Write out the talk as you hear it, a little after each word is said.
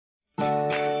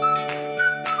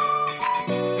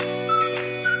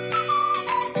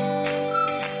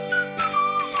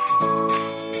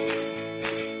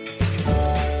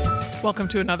Welcome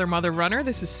to another Mother Runner.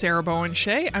 This is Sarah Bowen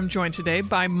Shea. I'm joined today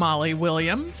by Molly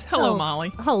Williams. Hello,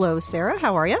 Molly. Hello, Sarah.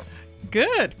 How are you?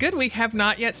 Good, good. We have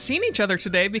not yet seen each other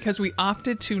today because we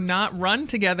opted to not run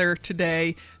together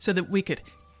today so that we could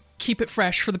keep it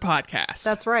fresh for the podcast.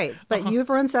 That's right. But you've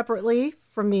run separately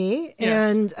from me.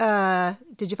 Yes. And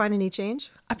did you find any change?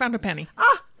 I found a penny.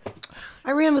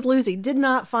 I ran with Lucy. Did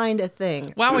not find a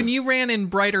thing. Wow, and you ran in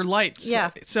brighter lights.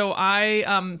 Yeah. So I...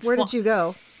 Where did you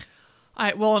go?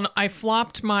 I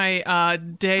flopped my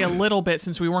day a little bit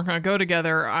since we weren't going to go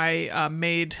together. I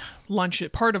made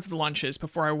part of the lunches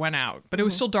before I went out, but it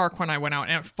was still dark when I went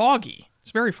out and foggy. It's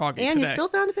very foggy And today. you still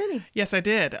found a penny. Yes, I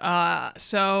did.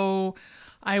 So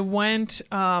I went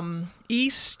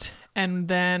east and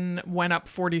then went up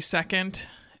 42nd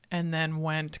and then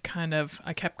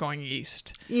I kept going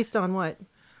east. East on what?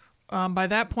 By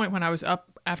that point when I was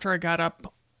up, after I got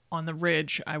up on the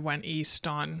ridge, I went east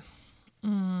on...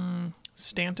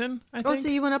 Stanton, I think. Oh, so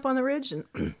you went up on the ridge?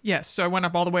 And Yes, so I went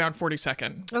up all the way on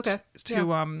 42nd. Okay.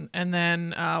 And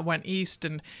then went east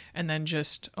and then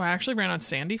I actually ran on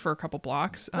Sandy for a couple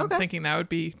blocks, thinking that would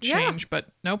be change, but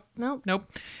nope.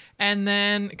 And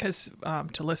then, because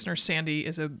to listeners, Sandy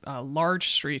is a large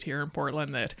street here in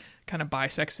Portland that kind of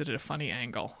bisects it at a funny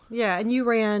angle. Yeah, and you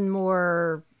ran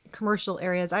more commercial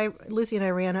areas. Lucy and I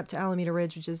ran up to Alameda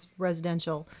Ridge, which is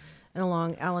residential, and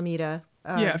along Alameda.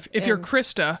 If you're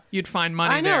Krista, you'd find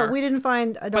money there. I know, we didn't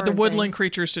find a darn But the woodland thing.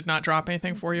 creatures did not drop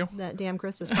anything for you? That damn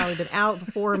Krista's probably been out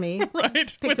before me. Right,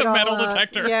 Picked with it a all metal up.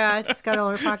 detector. Yeah, she's got it all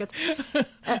in her pockets.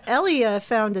 Ellie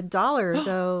found $1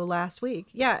 though last week.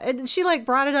 Yeah, and she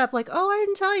brought it up like, "Oh, I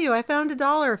didn't tell you, I found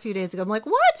 $1 a few days ago." I'm like,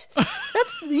 "What?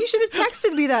 You should have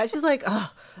texted me that." She's like,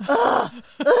 and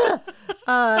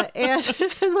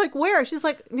I'm like, "Where?" She's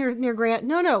like, near Grant.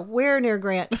 No, where near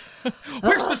Grant?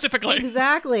 Where specifically?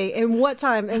 Exactly, and what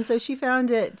time? And so she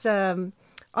found it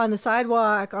on the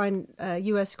sidewalk on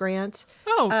U.S. Grant.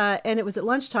 And it was at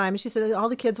lunchtime. And she said all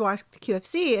the kids walked to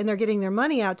QFC and they're getting their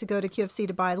money out to go to QFC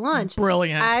to buy lunch.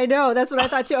 Brilliant. I know. That's what I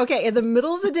thought too. Okay, in the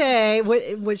middle of the day,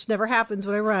 which never happens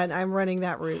when I run, I'm running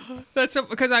that route. That's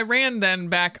because I ran then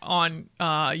back on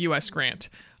U.S. Grant.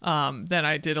 Then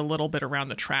I did a little bit around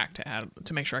the track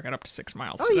to make sure I got up to 6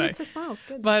 miles today. You did 6 miles.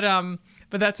 Good.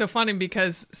 But that's so funny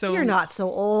because You're not so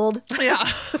old. Yeah.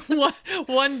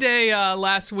 One day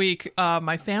last week,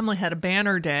 my family had a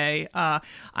banner day.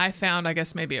 I found, I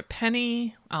guess, maybe a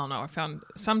penny. I don't know. I found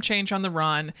some change on the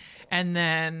run. And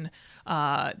then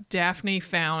Daphne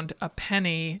found a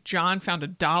penny. John found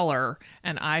 $1.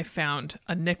 And I found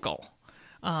a nickel.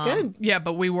 It's good. Yeah,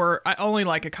 but only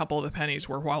a couple of the pennies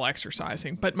were while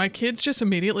exercising. But my kids just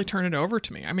immediately turned it over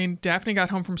to me. I mean, Daphne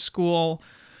got home from school.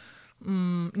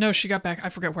 No, she got back. I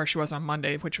forget where she was on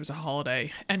Monday, which was a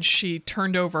holiday. And she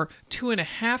turned over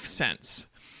 2.5 cents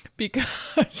because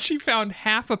she found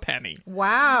half a penny.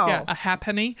 Wow. Yeah, a half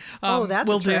penny. That's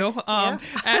will a trick. do. Yeah.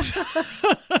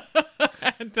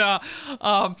 And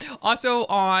also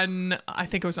I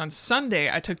think it was on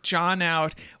Sunday, I took John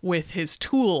out with his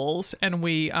tools and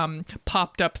we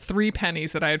popped up 3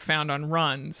 pennies that I had found on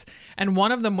runs. And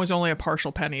one of them was only a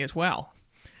partial penny as well.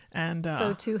 And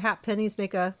so 2 half pennies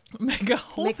make a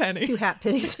whole penny. 2 half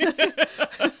pennies.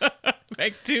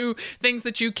 Make 2 things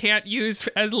that you can't use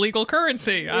as legal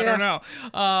currency. I don't know.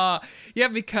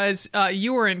 Because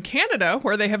you were in Canada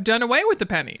where they have done away with the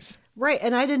pennies. Right,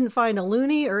 and I didn't find a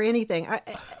loonie or anything.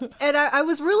 I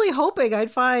was really hoping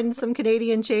I'd find some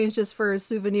Canadian change just for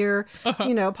souvenir,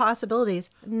 possibilities.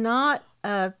 Not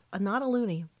a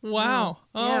loonie. Wow!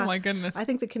 No. Oh my goodness! I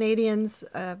think the Canadians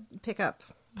pick up.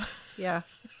 Yeah.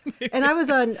 And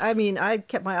I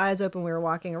kept my eyes open. We were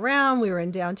walking around. We were in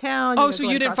downtown. So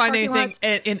you didn't find anything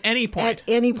in any point? At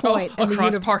any point.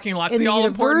 Across parking lots, in the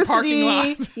all-important parking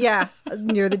lots. Yeah,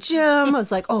 near the gym. I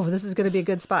was like, oh, this is going to be a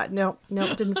good spot. Nope,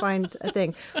 didn't find a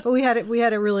thing. But we had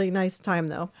a really nice time,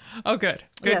 though. Oh, good.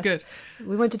 So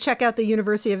we went to check out the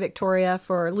University of Victoria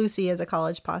for Lucy as a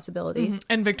college possibility. Mm-hmm.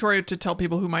 And Victoria, to tell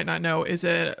people who might not know, is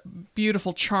a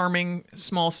beautiful, charming,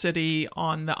 small city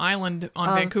on the island,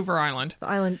 Vancouver Island. The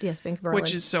island, yes, Vancouver Island.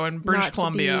 Which is so in British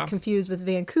Columbia. Not to be confused with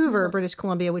Vancouver, British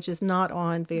Columbia, which is not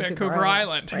on Vancouver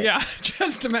Island. Right. Yeah,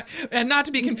 and not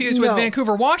to be confused with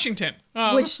Vancouver, Washington.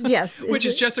 Which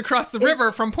is just across the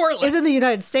river from Portland. Is in the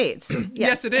United States.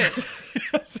 Yes, it is.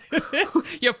 Yes, it is.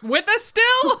 You with us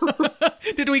still?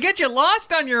 Did we get you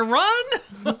lost on your run?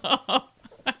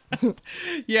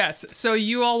 Yes. So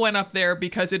you all went up there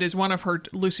because it is one of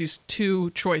Lucy's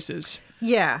 2 choices.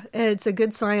 Yeah, it's a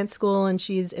good science school, and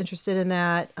she's interested in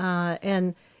that.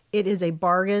 And It is a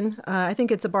bargain. I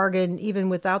think it's a bargain even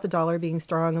without the dollar being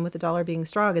strong, and with the dollar being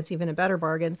strong, it's even a better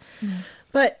bargain.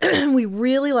 But we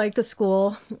really liked the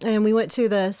school, and we went to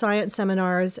the science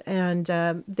seminars, and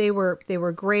they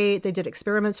were great. They did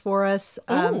experiments for us.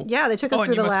 Yeah, they took us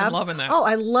through the labs. Loving that. Oh,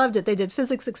 I loved it. They did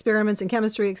physics experiments and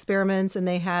chemistry experiments, and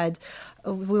they had.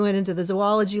 We went into the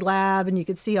zoology lab, and you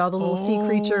could see all the little sea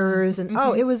creatures, and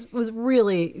it was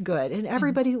really good, and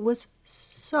everybody was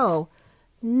so.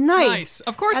 Nice.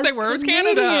 Of course they were. It's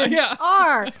Canada. Yeah.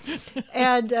 Are.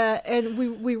 And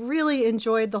we really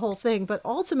enjoyed the whole thing. But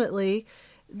ultimately,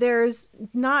 there's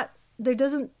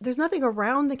nothing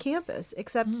around the campus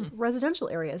except residential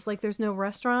areas. Like there's no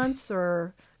restaurants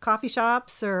or coffee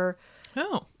shops or.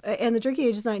 Oh. And the drinking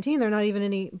age is 19. There are not even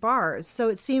any bars. So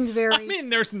it seemed very. I mean,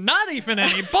 there's not even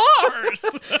any bars.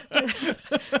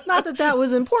 Not that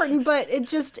was important, but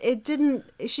it didn't.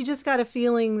 She just got a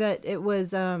feeling that it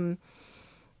was.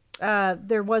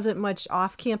 There wasn't much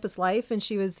off-campus life, and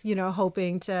she was,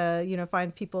 hoping to,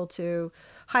 find people to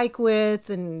hike with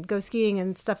and go skiing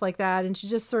and stuff like that. And she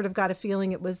just sort of got a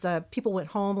feeling it was people went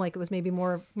home, like it was maybe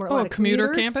more a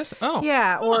commuter campus. Oh,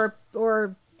 yeah, or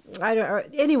I don't. Or,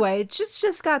 anyway,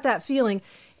 just got that feeling,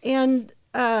 and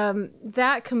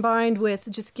that combined with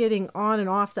just getting on and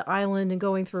off the island and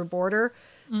going through a border,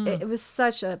 it was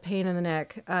such a pain in the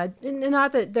neck. And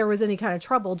not that there was any kind of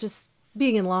trouble, just.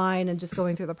 Being in line and just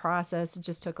going through the process, it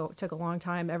just took a long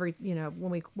time. When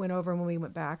we went over and when we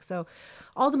went back. So,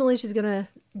 ultimately, she's going to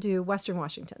do Western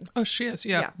Washington. Oh, she is.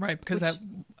 Yeah. Right. Because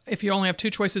if you only have two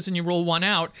choices and you rule one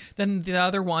out, then the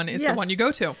other one is the one you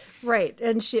go to. Right.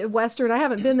 And Western, I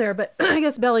haven't been there, but I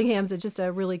guess Bellingham's just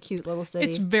a really cute little city.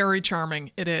 It's very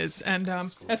charming. It is. And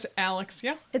that's Alex.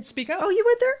 Yeah. Speak up. Oh, you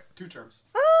went there? 2 terms.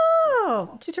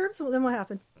 Oh, 2 terms? Well, then what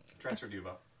happened? Transferred to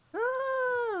UVA.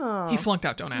 Oh. He flunked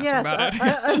out. Don't ask him about it.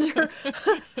 Under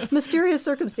mysterious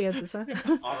circumstances, huh?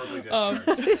 Honorably discharged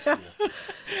from school.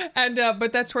 And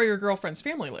but that's where your girlfriend's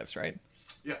family lives, right?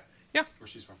 Yeah. Yeah. Where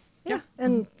she's from. Yeah.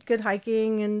 And good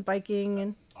hiking and biking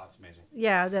and. Oh, it's amazing.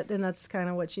 Yeah, that's kind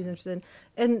of what she's interested in.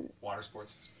 And water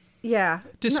sports. Yeah.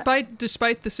 Despite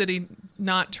the city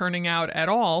not turning out at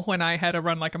all when I had a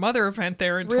Run Like a Mother event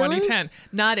there in Really? 2010,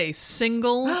 not a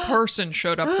single person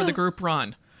showed up for the group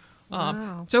run.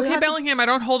 Wow. It's okay, Bellingham. I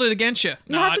don't hold it against you.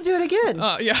 You have to do it again.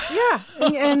 Yeah. Yeah.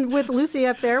 And with Lucy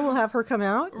up there, we'll have her come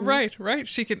out. Right.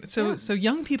 She can. So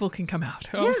young people can come out.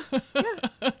 Oh.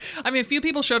 Yeah. I mean, a few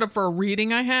people showed up for a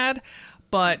reading I had,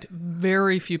 but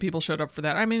very few people showed up for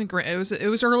that. I mean, it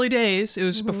was early days. It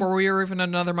was before we were even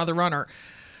another Mother Runner.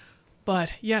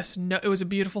 But yes, it was a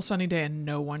beautiful sunny day, and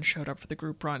no one showed up for the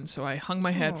group run. So I hung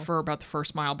my head for about the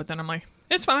first mile, but then I'm like,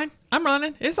 it's fine. I'm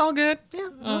running. It's all good. Yeah.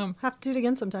 We'll have to do it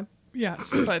again sometime.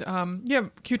 Yes, but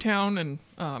Q-Town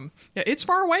and it's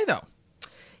far away though.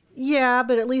 Yeah,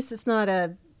 but at least it's not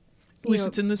At least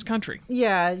it's in this country.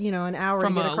 Yeah, an hour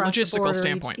from to get across a logistical the border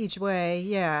standpoint each way.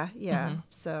 Yeah.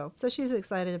 So she's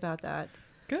excited about that.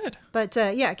 Good. But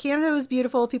Canada was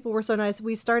beautiful. People were so nice.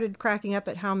 We started cracking up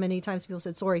at how many times people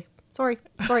said sorry.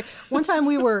 One time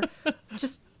we were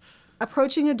just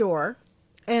approaching a door,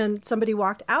 and somebody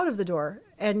walked out of the door.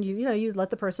 And you let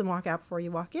the person walk out before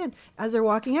you walk in. As they're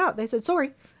walking out, they said,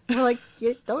 sorry. And we're like,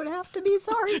 you don't have to be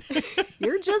sorry.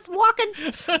 You're just walking.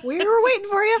 We were waiting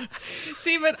for you.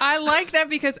 See, but I like that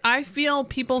because I feel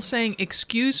people saying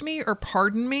excuse me or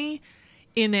pardon me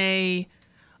in a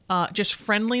just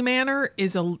friendly manner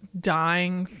is a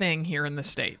dying thing here in the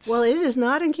States. Well, it is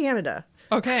not in Canada.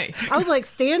 Okay. I was like,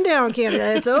 stand down,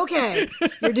 Canada. It's okay.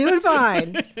 You're doing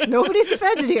fine. Nobody's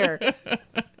offended here.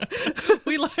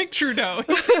 We like Trudeau.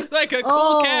 He seems like a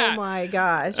cool cat. Oh, my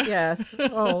gosh. Yes.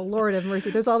 Oh, Lord have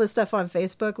mercy. There's all this stuff on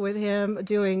Facebook with him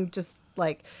doing just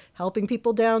like helping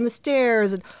people down the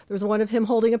stairs. And there was one of him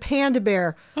holding a panda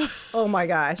bear. Oh, my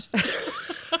gosh.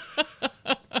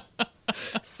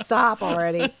 Stop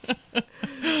already.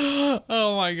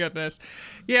 Oh, my goodness.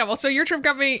 Yeah, well, so your trip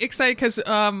got me excited because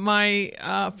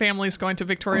my family's going to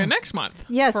Victoria next month.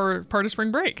 Yes. For part of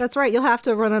spring break. That's right. You'll have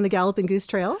to run on the Galloping Goose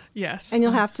Trail. Yes. And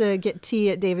you'll have to get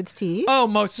tea at David's Tea. Oh,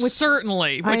 most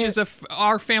certainly.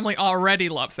 Our family already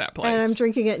loves that place. And I'm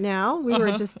drinking it now. We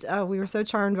were we were so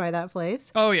charmed by that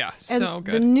place. Oh, yeah. And so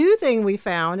good. the new thing we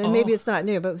found, and maybe it's not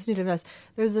new, but it was new to us,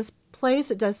 there's this place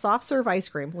that does soft serve ice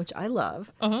cream, which I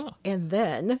love. And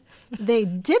then they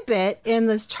dip it in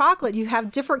this chocolate. You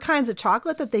have different kinds of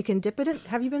chocolate that they can dip it in.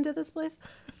 Have you been to this place?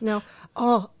 No.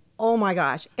 Oh my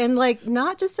gosh. And like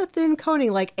not just a thin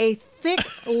coating, like a thick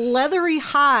leathery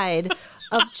hide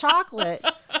of chocolate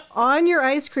on your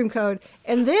ice cream cone.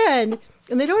 And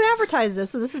they don't advertise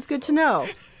this, so this is good to know.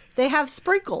 they have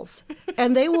sprinkles,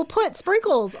 and they will put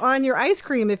sprinkles on your ice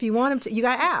cream if you want them to. You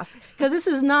got to ask, because this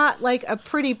is not like a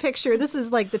pretty picture. This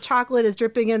is like the chocolate is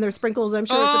dripping in, there's sprinkles. I'm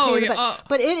sure it's a pain,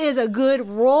 but it is a good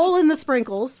roll in the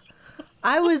sprinkles.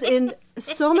 I was in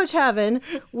so much heaven.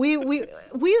 We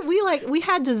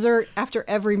had dessert after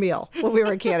every meal when we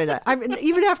were in Canada.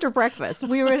 Even after breakfast,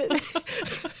 we were.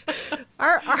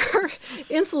 Our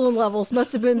insulin levels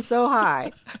must have been so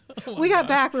high. We got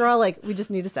back. We were all like, we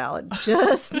just need a salad.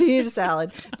 Just need a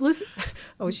salad. Lucy,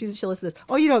 she'll listen to this.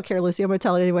 Oh, you don't care, Lucy. I'm going to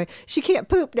tell it anyway. She can't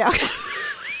poop now.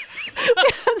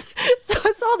 So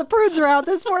I saw the prunes are out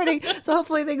this morning, so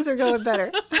hopefully things are going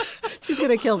better. She's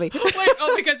gonna kill me. Wait,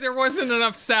 because there wasn't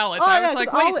enough salads. I was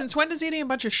like, wait, since when does eating a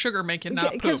bunch of sugar make you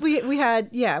not poop? Because we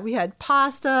had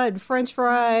pasta and French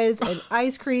fries and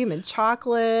ice cream and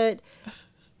chocolate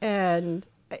and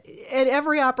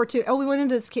every opportunity. Oh, we went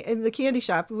into the candy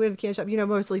shop. We went to the candy shop. You know,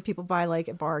 mostly people buy like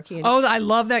at bar candy. Oh, I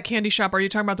love that candy shop. Are you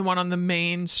talking about the one on the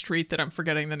main street that I'm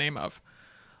forgetting the name of?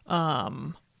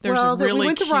 We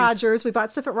went to Rogers. We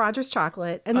bought stuff at Rogers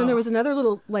Chocolate. And then there was another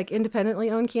little, like,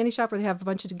 independently owned candy shop where they have a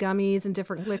bunch of gummies and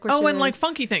different licorices. Oh, and, like,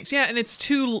 funky things. Yeah, and it's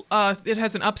it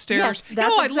has an upstairs.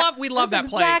 Yes, we love that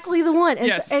place. Exactly the one. And,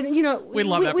 yes. And you know, we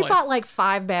love that place. We bought, like,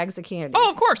 5 bags of candy. Oh,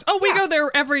 of course. Oh, we go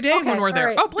there every day when we're there.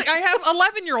 Right. Oh, please. I have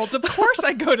 11-year-olds. Of course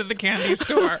I go to the candy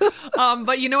store.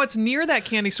 But, you know, what's near that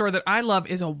candy store that I love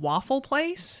is a waffle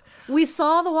place. We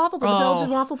saw the waffle, the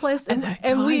Belgian waffle place, and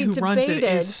we debated. Runs it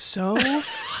is so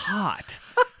hot.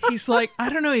 He's like, I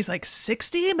don't know, he's like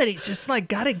 60, but he's just like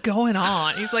got it going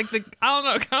on. He's like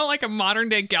kind of like a modern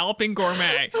day Galloping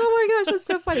Gourmet. Oh my gosh, that's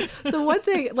so funny. So one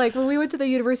thing, like when we went to the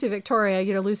University of Victoria,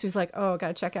 you know, Lucy was like, oh,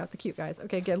 gotta check out the cute guys.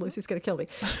 Okay, again, Lucy's gonna kill me.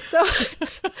 So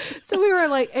we were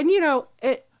like, and you know,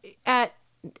 at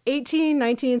 18,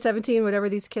 19, 17, whatever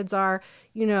these kids are,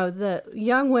 you know, the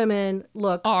young women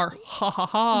are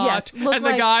hot. Yes, and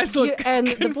the guys look and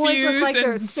the boys look like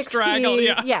they're 16.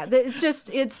 Yeah,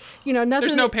 it's you know, nothing.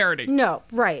 There's no parity. No,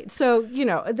 right. So, you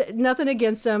know, nothing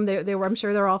against them. They were, I'm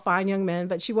sure they're all fine young men,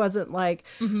 but she wasn't like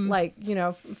you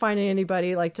know, finding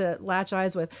anybody like to latch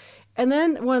eyes with. And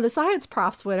then one of the science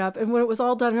profs went up, and when it was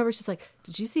all done and over, she's like,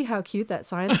 did you see how cute that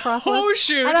science prof was? Oh,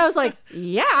 shoot. And I was like,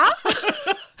 yeah.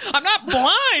 I'm not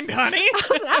blind, honey.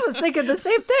 I was thinking the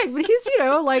same thing, but he's, you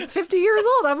know, like 50 years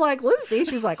old. I'm like, Lucy.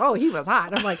 She's like, oh, he was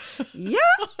hot. I'm like, yeah,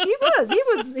 he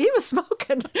was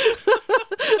smoking.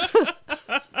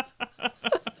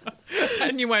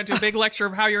 And you went to a big lecture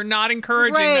of how you're not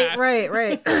encouraging that.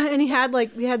 Right. And he had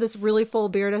this really full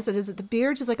beard. I said, is it the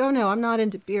beard? She's like, oh no, I'm not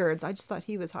into beards. I just thought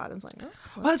he was hot. I was like, oh,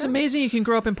 okay. Well, it's amazing you can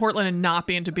grow up in Portland and not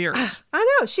be into beards.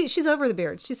 I know. She's over the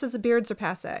beards. She says the beards are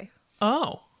passé.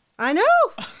 Oh. I know.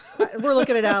 We're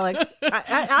looking at Alex.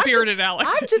 Bearded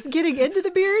Alex. I'm just getting into the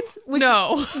beards.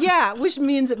 Which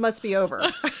means it must be over.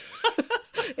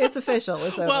 It's official.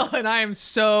 It's over. Well, and I am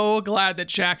so glad that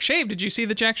Jack shaved. Did you see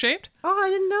that Jack shaved? Oh, I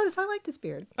didn't notice. I liked his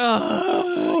beard. Oh.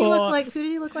 Who did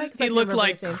he look like? He looked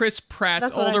like Chris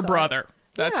Pratt's older brother.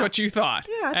 That's what you thought.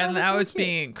 Yeah, and that was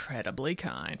being incredibly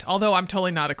kind. Although I'm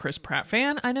totally not a Chris Pratt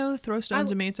fan. I know, throw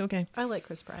stones at me. It's okay. I like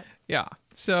Chris Pratt. Yeah.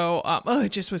 So, it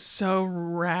just was so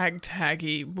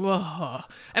ragtaggy. Ugh.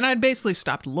 And I'd basically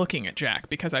stopped looking at Jack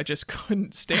because I just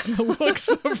couldn't stand the looks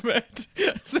of it.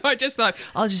 So I just thought,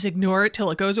 I'll just ignore it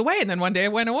till it goes away. And then one day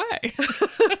it went away.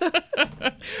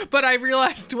 But I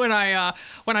realized when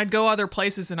I'd go other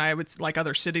places and I would like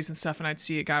other cities and stuff, and I'd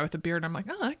see a guy with a beard, I'm like,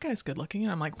 oh, that guy's good looking.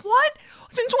 And I'm like, what?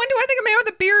 Since when do I think a man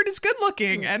with a beard is good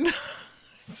looking? And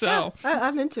so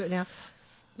I'm into it now.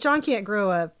 John can't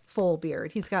grow a full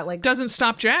beard. He's got like... Doesn't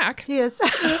stop Jack. He is.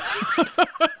 I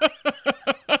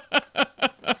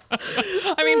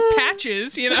mean,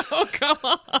 patches, you know, come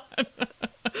on.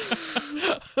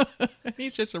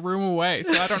 He's just a room away,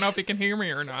 so I don't know if he can hear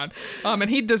me or not. And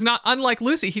he does not, unlike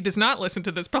Lucy, he does not listen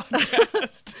to this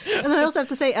podcast. And then I also have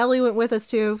to say, Ellie went with us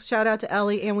too. Shout out to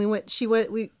Ellie.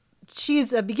 And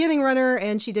she's a beginning runner,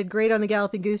 and she did great on the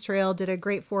Galloping Goose Trail, did a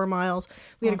great 4 miles.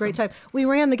 We had a great time. We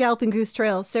ran the Galloping Goose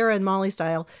Trail, Sarah and Molly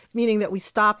style, meaning that we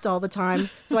stopped all the time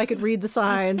so I could read the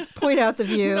signs, point out the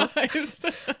view. Nice.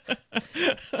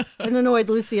 And annoyed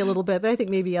Lucy a little bit, but I think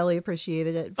maybe Ellie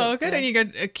appreciated it. But, good. And you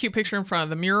got a cute picture in front of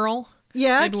the mural.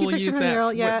 Yeah, maybe cute we'll picture use of the that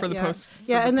mural. Yeah, for the post.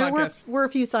 Yeah, and there were a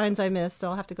few signs I missed, so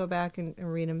I'll have to go back and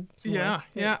read them. Yeah.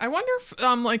 I wonder if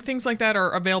like things like that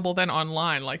are available then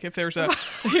online. Like if there's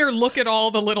here, look at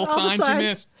all the little signs you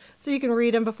missed. So you can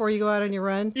read them before you go out on your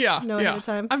run. Yeah, ahead of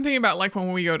time. I'm thinking about like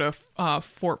when we go to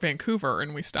Fort Vancouver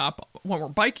and we stop when we're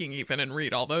biking even and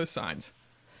read all those signs.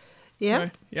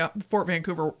 Yeah. Yeah. Fort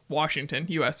Vancouver, Washington,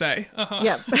 USA.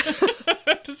 Yeah.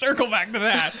 To circle back to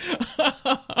that.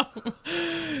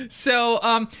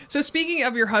 So speaking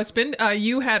of your husband,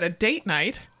 you had a date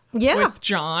night with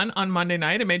John on Monday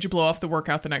night. It made you blow off the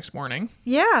workout the next morning.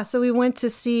 Yeah, so we went to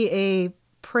see a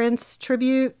Prince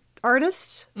tribute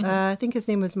artist. I think his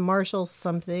name was Marshall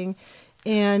something.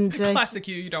 And classic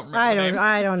you don't remember the name.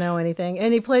 I don't know anything.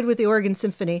 And he played with the Oregon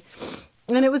Symphony.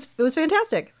 And it was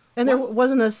fantastic. And there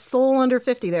wasn't a soul under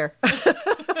 50 there.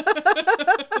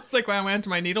 It's like when I went to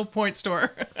my needlepoint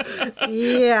store.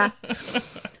 Yeah.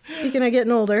 Speaking of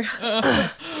getting older.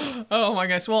 Oh my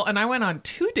gosh. Well, and I went on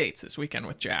 2 dates this weekend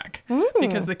with Jack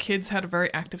because the kids had a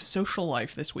very active social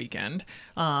life this weekend.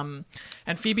 And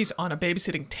Phoebe's on a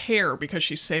babysitting tear because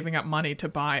she's saving up money to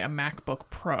buy a MacBook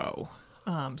Pro.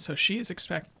 So she is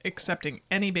accepting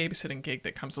any babysitting gig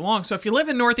that comes along. So if you live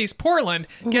in Northeast Portland,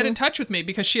 get in touch with me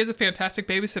because she is a fantastic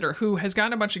babysitter who has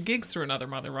gotten a bunch of gigs through another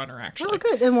Mother Runner, actually. Oh,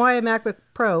 good. And why a MacBook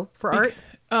Pro? For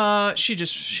art?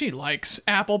 She likes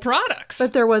Apple products.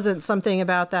 But there wasn't something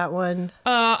about that one.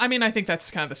 I mean, I think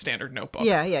that's kind of the standard notebook.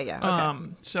 Yeah. Okay.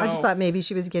 So I just thought maybe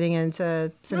she was getting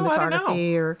into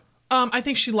cinematography or... I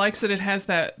think she likes that it has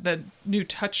that new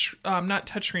touch, not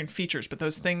touchscreen features, but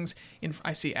those things.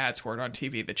 I see ads for it on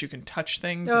TV that you can touch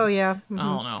things. Oh, yeah. I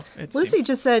don't know. Lucy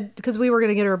just said, because we were going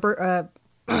to get her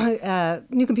a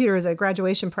new computer as a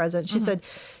graduation present, she said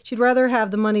she'd rather have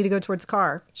the money to go towards the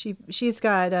car. She's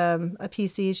got a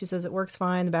PC. She says it works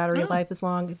fine. The battery life is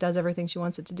long. It does everything she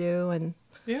wants it to do. And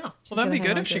yeah, well, that'd be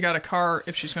good if she got a car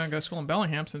if she's going to go to school in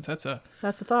Bellingham, since that's the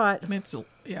thought. I mean, it's like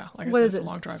I said, it's a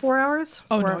long drive. 4 hours?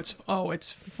 It's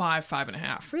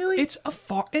 5.5. Really?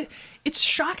 It's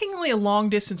shockingly a long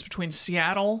distance between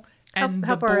Seattle and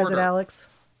how the far border. is it, Alex?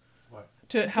 What?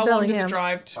 How long does it Bellingham.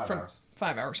 drive 5 from? hours.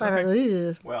 5 hours. 5 Okay.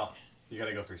 hours. Well, you got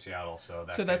to go through Seattle, so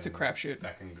that's a crapshoot.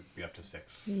 That can be up to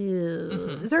 6.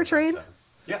 Is there a train? 7.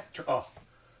 Yeah.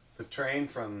 The train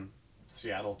from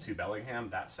Seattle to Bellingham,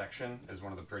 that section is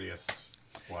one of the prettiest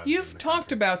ones. You've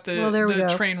talked about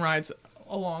the train rides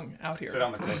along out here. Sit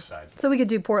on the coast side. So we could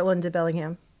do Portland to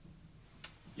Bellingham.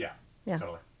 Yeah. Yeah.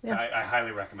 Totally. Yeah. I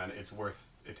highly recommend it. It's worth.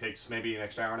 It takes maybe an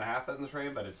extra hour and a half on the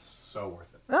train, but it's so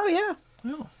worth it. Oh,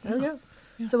 yeah. Oh, There we go.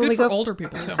 yeah. So Good when we for go older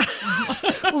people too.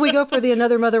 when we go for the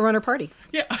Another Mother Runner party.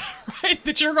 Yeah, right.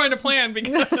 That you're going to plan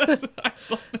because I'm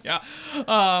still,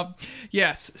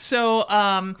 yes. So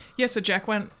so Jack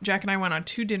and I went on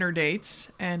 2 dinner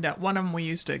dates, and one of them we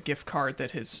used a gift card that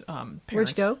his parents. Where'd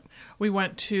you go? We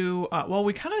went to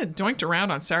we kind of doinked around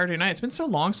on Saturday night. It's been so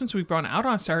long since we've gone out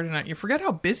on Saturday night. You forget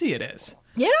how busy it is.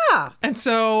 Yeah. And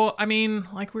so, I mean,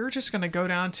 like we were just going to go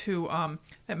down to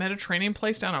that Mediterranean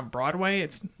place down on Broadway.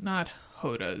 It's not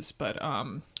Hoda's, but I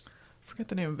forget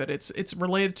the name of it. It's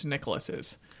related to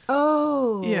Nicholas's.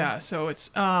 Oh. Yeah, so it's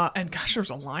and gosh, there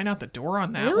was a line out the door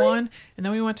on that Really? one. And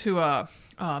then we went to a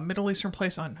Middle Eastern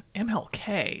place on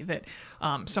MLK that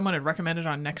someone had recommended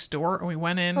on Nextdoor, and we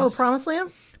went in. Oh, Promised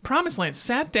Land? Promised Land.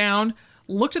 Sat down,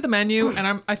 looked at the menu,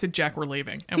 and I said, Jack, we're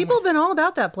leaving. And People have been all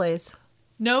about that place.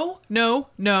 No.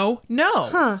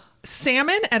 Huh.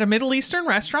 Salmon at a Middle Eastern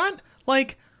restaurant?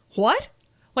 Like, what?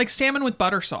 Like salmon with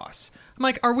butter sauce. I'm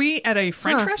like, are we at a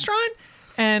French restaurant?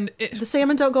 And The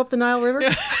salmon don't go up the Nile River?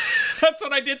 that's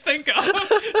what I did think of,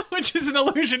 which is an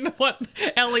allusion to what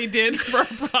Ellie did for a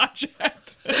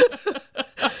project.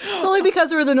 It's only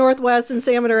because we're the Northwest and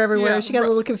salmon are everywhere. Yeah, She got a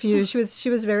little confused. She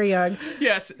was very young.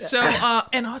 Yes. So,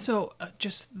 and also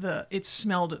the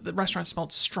restaurant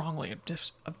smelled strongly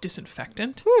of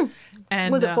disinfectant.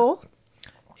 And Was it full?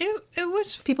 It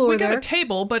was. People were we got there? a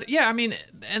table, but yeah, I mean,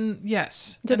 and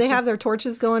yes. Did they have their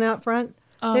torches going out front?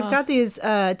 They've got these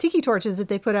tiki torches that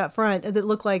they put out front that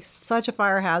look like such a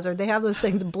fire hazard. They have those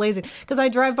things blazing. Because I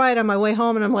drive by it on my way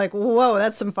home and I'm like, whoa,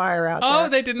 that's some fire out there. Oh,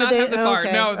 they did not have the fire.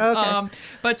 Okay, No. okay.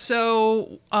 But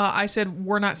so I said,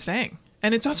 we're not staying.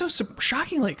 And it's also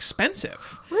shockingly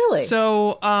expensive. Really?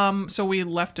 So so we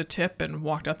left a tip and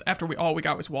walked out after all we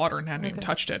got was water and hadn't even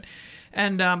touched it.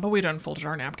 And but we'd unfolded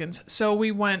our napkins. So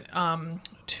we went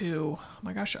to, oh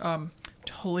my gosh,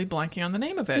 totally blanking on the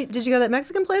name of it. Did you go to that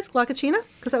Mexican place, La Cocina?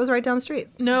 Because that was right down the street.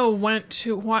 No, went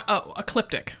to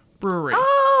Ecliptic Brewery.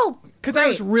 Oh, Because I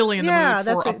was really in the mood for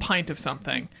that's a pint of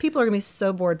something. People are going to be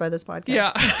so bored by this podcast.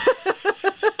 Yeah.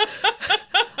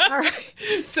 All right.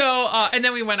 So, and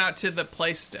then we went out to the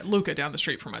place, Luca, down the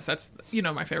street from us. That's,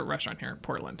 my favorite restaurant here in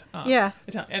Portland. Yeah.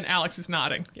 And Alex is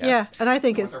nodding. Yes. Yeah, and I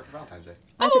think it's For Valentine's Day.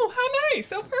 Oh, how nice.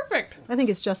 So perfect. I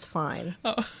think it's just fine.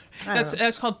 Oh,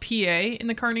 that's called PA in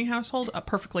the Carney household.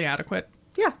 Perfectly adequate.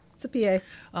 Yeah, it's a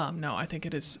PA. No, I think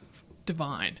it is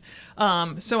divine.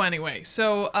 So anyway,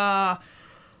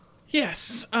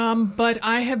 Yes, but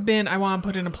I want to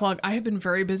put in a plug. I have been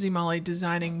very busy, Molly,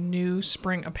 designing new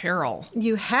spring apparel.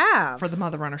 You have? For the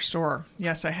Mother Runner store.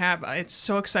 Yes, I have. It's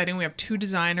so exciting. We have 2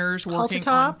 designers working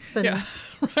top on... Yeah,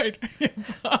 right.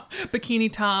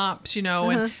 Bikini tops,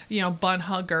 and, bun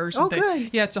huggers and things. Good.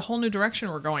 Yeah, it's a whole new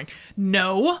direction we're going.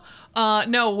 No,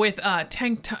 with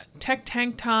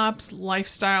tank tops,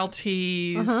 lifestyle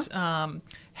tees,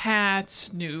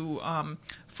 hats, new...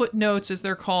 footnotes, as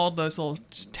they're called, those little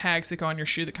tags that go on your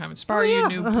shoe that kind of inspire you,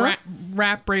 new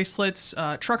wrap bracelets,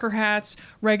 trucker hats,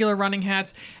 regular running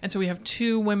hats. And so we have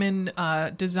 2 women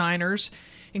designers,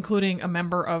 including a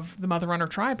member of the Mother Runner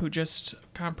tribe who just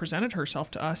kind of presented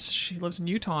herself to us. She lives in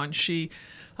Utah, and she,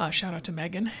 shout out to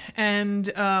Megan.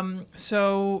 And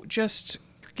so just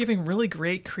giving really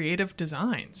great creative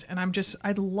designs. And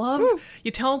I love,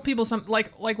 you tell people something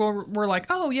like we're like,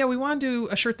 oh yeah, we want to do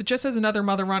a shirt that just says another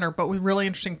Mother Runner, but with really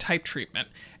interesting type treatment.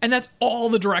 And that's all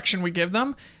the direction we give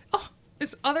them. Oh,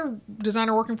 this other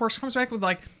designer working for us comes back with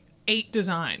like 8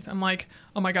 designs. I'm like,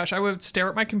 oh my gosh, I would stare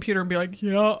at my computer and be like,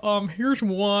 yeah, here's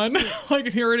one. Like,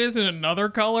 here it is in another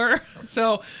color.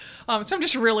 So I'm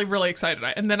just really, really excited.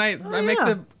 And then I make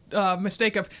the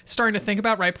mistake of starting to think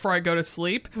about right before I go to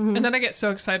sleep, and then I get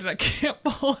so excited I can't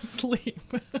fall asleep.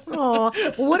 Oh,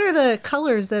 what are the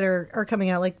colors that are coming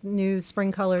out, like new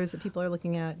spring colors that people are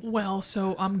looking at? Well,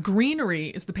 so greenery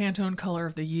is the Pantone color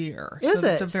of the year. Is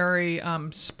it? It's a very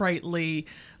sprightly,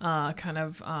 kind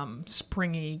of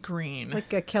springy green,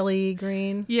 like a Kelly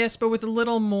green. Yes, but with a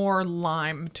little more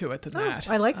lime to it than that.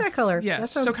 I like that color. Yes, that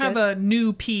sounds so kind of a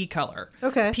new pea color.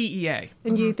 Okay, PEA.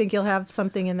 And do you think you'll have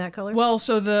something in that color? Well,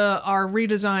 so our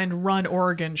redesigned Run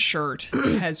Oregon shirt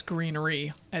has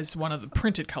greenery as one of the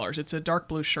printed colors. It's a dark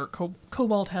blue shirt,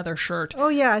 cobalt heather shirt. Oh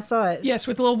yeah, I saw it. Yes,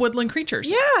 with little woodland creatures.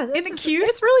 Yeah, isn't it cute?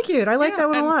 It's really cute. I like that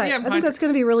one a lot. Yeah, I think that's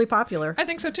going to be really popular. I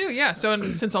think so too. Yeah.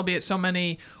 So since I'll be at so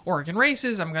many Oregon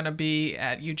races, I'm going to be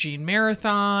at Eugene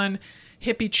Marathon,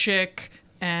 Hippie Chick,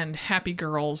 and Happy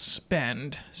Girls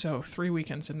Bend. So 3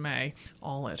 weekends in May,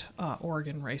 all at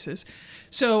Oregon races.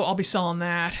 So I'll be selling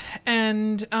that.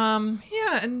 And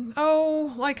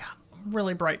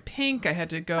really bright pink. I had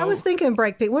to go. I was thinking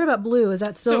bright pink. What about blue? Is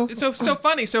that still so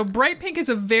funny? So bright pink is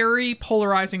a very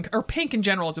polarizing, or pink in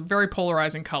general is a very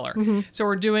polarizing color. So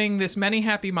we're doing this Many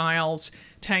Happy Miles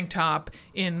tank top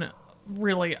in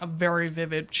really a very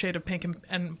vivid shade of pink,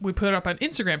 and we put it up on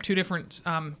Instagram, 2 different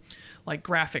like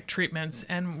graphic treatments,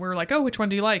 and we're like, oh, which one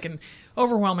do you like? And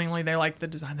overwhelmingly they like the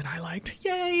design that I liked.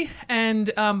 Yay.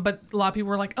 And but a lot of people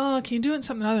were like, oh, can you do it in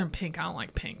something other than pink? I don't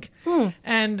like pink.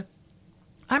 And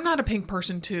I'm not a pink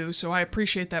person too, so I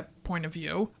appreciate that point of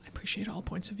view. I appreciate all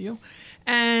points of view.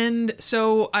 And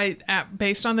so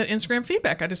based on that Instagram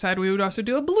feedback, I decided we would also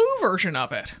do a blue version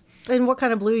of it. And what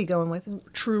kind of blue are you going with?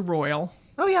 True Royal.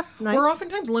 Oh yeah, nice. We're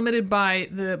oftentimes limited by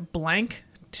the blank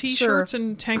t-shirts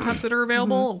and tank tops that are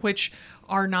available, which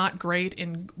are not great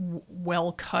in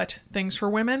well-cut things for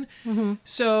women.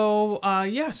 So,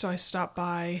 so I stopped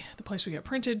by the place we get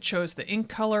printed, chose the ink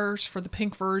colors for the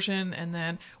pink version, and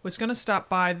then was going to stop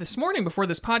by this morning before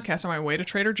this podcast on my way to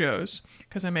Trader Joe's,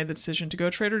 because I made the decision to go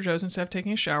to Trader Joe's instead of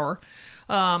taking a shower,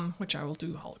 which I will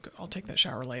do. I'll take that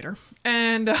shower later.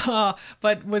 And,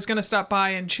 but was going to stop by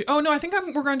and I think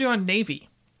we're going to do on navy.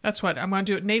 That's what I'm going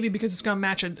to do at navy, because it's going to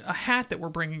match a hat that we're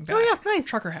bringing back. Oh yeah, nice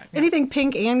trucker hat. Yeah. Anything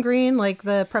pink and green, like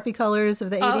the preppy colors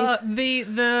of the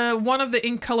 80s. The one of the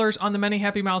ink colors on the Many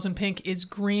Happy Miles in pink is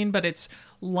green, but it's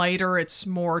lighter. It's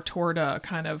more toward a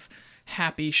kind of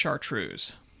happy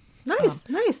chartreuse. Nice.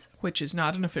 Which is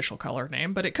not an official color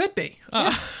name, but it could be.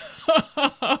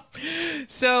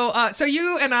 So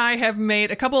you and I have made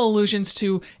a couple allusions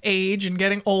to age and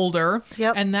getting older.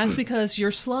 Yep. And that's because you're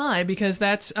sly, because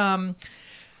that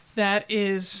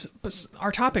is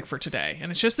our topic for today. And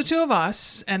it's just the 2 of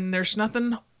us, and there's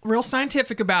nothing real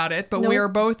scientific about it, but we are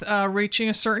both reaching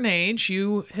a certain age.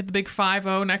 You hit the big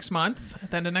 50 next month, at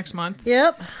the end of next month.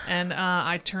 Yep. And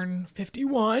I turn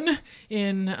 51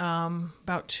 in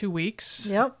about 2 weeks.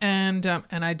 Yep. And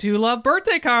I do love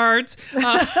birthday cards.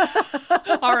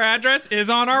 Our address is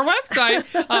on our website.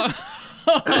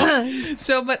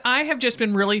 But I have just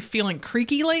been really feeling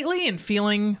creaky lately and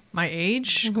feeling my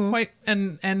age quite,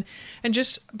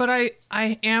 but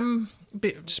I am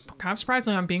kind of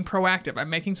surprisingly, I'm being proactive. I'm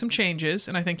making some changes,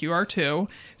 and I think you are too.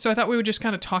 So I thought we would just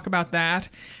kind of talk about that.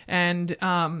 And,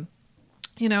 I've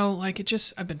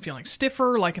been feeling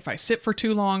stiffer. Like if I sit for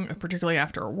too long, particularly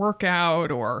after a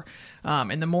workout or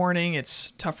in the morning,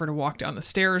 it's tougher to walk down the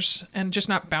stairs and just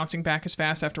not bouncing back as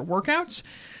fast after workouts.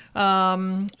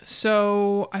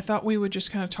 So I thought we would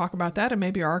just kind of talk about that and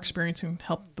maybe our experience and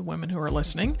help the women who are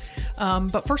listening.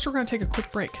 But first we're going to take a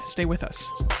quick break. Stay with us.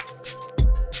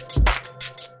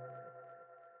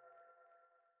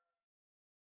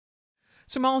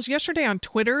 So, Malls, yesterday on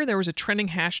Twitter, there was a trending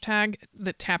hashtag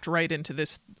that tapped right into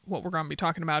this, what we're going to be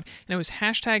talking about. And it was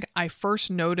hashtag I first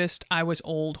noticed I was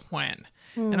old when.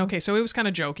 And okay, so it was kind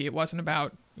of jokey. It wasn't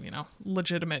about,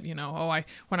 legitimate,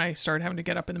 when I started having to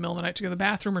get up in the middle of the night to go to the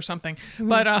bathroom or something.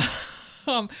 But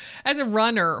as a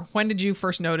runner, when did you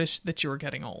first notice that you were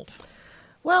getting old?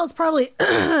 Well, it's probably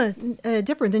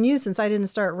different than you since I didn't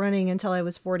start running until I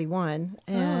was 41.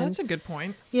 And that's a good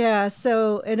point. Yeah.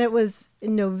 So, and it was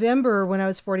in November when I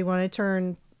was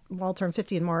 41. I'll turn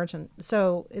 50 in March. And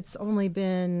so it's only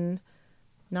been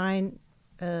 9,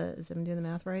 is I'm doing the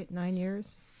math right? 9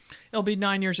 years? It'll be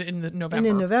 9 years in November. And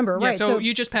in November, right. Yeah, so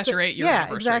you just passed your 8-year anniversary.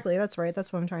 Yeah, exactly. That's right.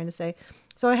 That's what I'm trying to say.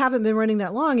 So I haven't been running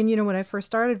that long. And, when I first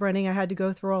started running, I had to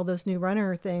go through all those new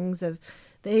runner things of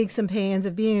the aches and pains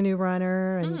of being a new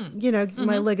runner and,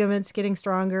 my ligaments getting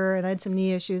stronger. And I had some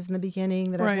knee issues in the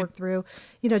beginning that I worked through,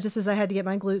 just as I had to get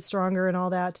my glutes stronger and all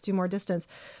that to do more distance.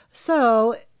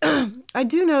 So I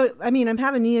do know, I'm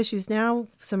having knee issues now,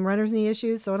 some runner's knee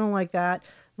issues. So I don't like that.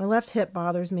 My left hip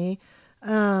bothers me.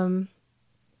 I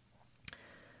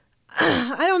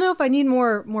don't know if I need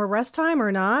more rest time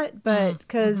or not, but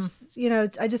because,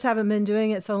 I just haven't been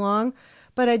doing it so long.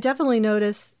 But I definitely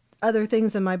notice other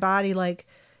things in my body, like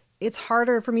it's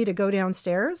harder for me to go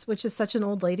downstairs, which is such an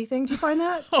old lady thing. Do you find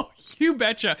that? Oh, you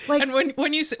betcha. Like, and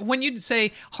when you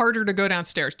say harder to go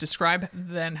downstairs, describe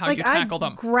then how you tackle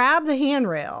them. Grab the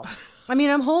handrail.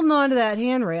 I'm holding on to that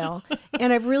handrail,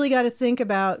 and I've really got to think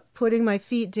about putting my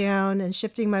feet down and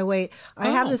shifting my weight.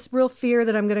 I have this real fear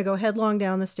that I'm going to go headlong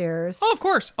down the stairs. Oh, of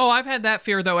course. Oh, I've had that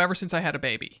fear, though, ever since I had a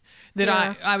baby. That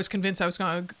I was convinced I was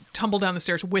going to tumble down the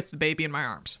stairs with the baby in my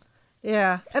arms.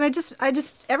 Yeah. And I just,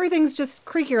 everything's just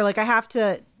creakier. Like I have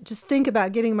to just think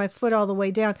about getting my foot all the way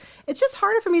down. It's just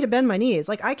harder for me to bend my knees.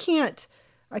 Like I can't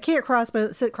sit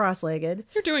cross-legged.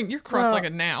 You're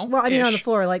cross-legged now. Well, on the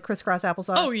floor, like crisscross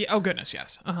applesauce. Oh, yeah. Oh, goodness,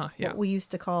 yes. Yeah. What we used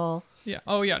to call. Yeah.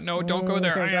 Oh, yeah. No, don't go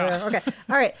there. Okay.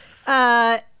 All right.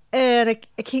 And I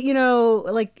can't,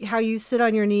 like how you sit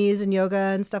on your knees in yoga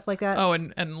and stuff like that. Oh,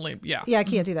 and yeah. Yeah, I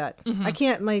can't do that. I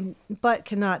can't, my butt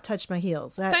cannot touch my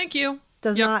heels. Thank you.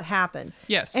 Does not happen.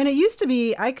 Yes. And it used to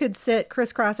be I could sit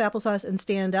crisscross applesauce and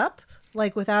stand up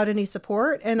like without any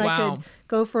support, and I could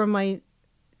go from my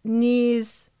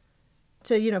knees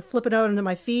to flip it out into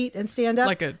my feet and stand up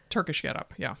like a Turkish get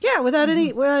up. without any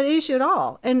issue at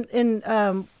all. And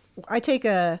I take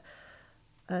a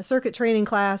circuit training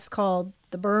class called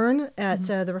the Burn at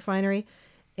the refinery,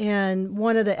 and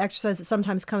one of the exercises that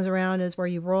sometimes comes around is where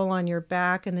you roll on your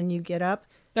back and then you get up.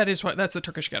 That's the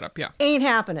Turkish get up. Yeah. Ain't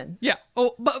happening. Yeah.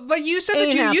 Oh, but you said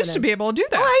that you used to be able to do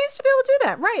that. Oh, I used to be able to do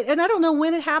that. Right. And I don't know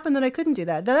when it happened that I couldn't do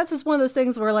that. That's just one of those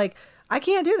things where like, I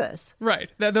can't do this.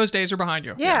 Right. Those days are behind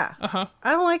you. Yeah.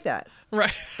 I don't like that.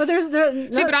 Right. But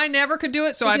but I never could do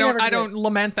it, so I don't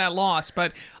lament that loss.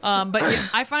 But yeah,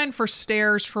 I find for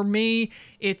stairs, for me,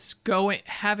 it's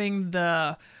having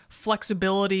the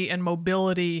flexibility and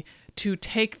mobility to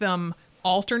take them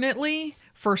alternately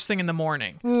first thing in the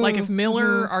morning. Like if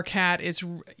Miller, our cat, is,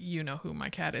 you know who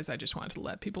my cat is, I just wanted to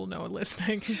let people know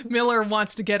listening. Miller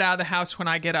wants to get out of the house when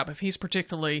I get up. If he's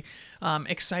particularly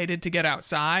excited to get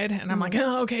outside, and I'm like,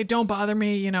 oh, okay, don't bother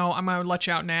me, I'm going to let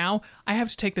you out now. I have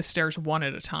to take the stairs one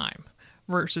at a time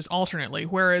versus alternately.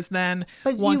 Whereas then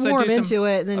once you warm I do into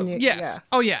it, then yes. Yeah.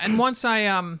 Oh yeah. And once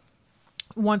I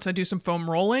do some foam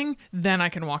rolling, then I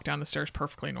can walk down the stairs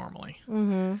perfectly normally.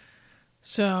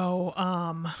 So,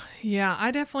 yeah, I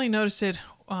definitely notice it,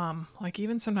 like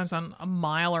even sometimes on a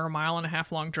mile or a mile and a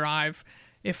half long drive,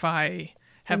 if I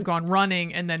have gone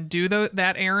running and then do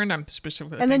that errand, I'm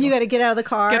specifically. And then you got to get out of the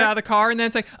car. And then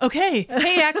it's like, okay,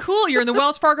 hey, act cool. You're in the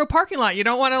Wells Fargo parking lot. You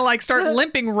don't want to like start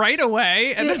limping right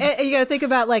away. And you got to think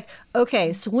about like,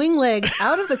 okay, swing legs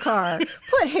out of the car,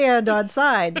 put hand on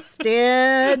side,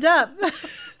 stand up.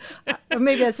 Or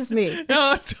maybe that's just me.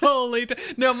 No, totally.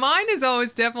 No, mine is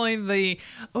always definitely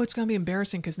it's going to be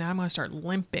embarrassing because now I'm going to start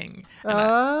limping.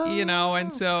 And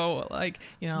and so like,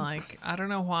 I don't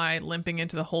know why limping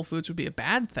into the Whole Foods would be a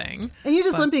bad thing. And you're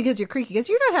just limping because you're creaky, because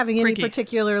you're not having any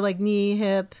particular like knee,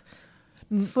 hip,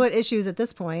 foot issues at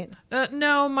this point.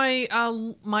 No, my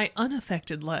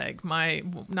unaffected leg,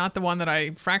 not the one that I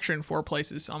fractured in 4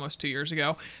 places almost 2 years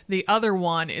ago. The other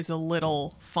one is a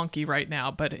little funky right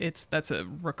now, but that's a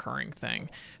recurring thing.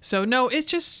 So no, it's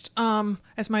just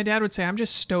as my dad would say, I'm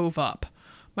just stove up.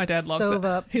 My dad loves that.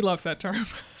 Up. He loves that term.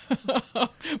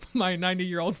 My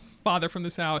 90-year-old father from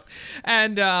the South.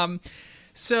 And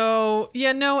so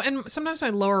yeah, no, and sometimes my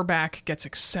lower back gets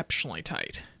exceptionally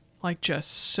tight. Like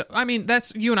just so, I mean,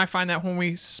 that's you and I find that when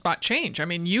we spot change. I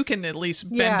mean, you can at least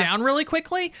bend Yeah. down really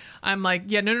quickly. I'm like,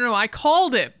 yeah, no, I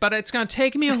called it, but it's going to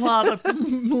take me a while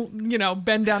to,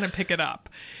 bend down and pick it up.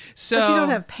 So, But you don't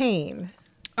have pain.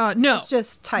 no, It's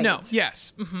just tight. No,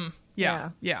 yes. Mm-hmm. Yeah.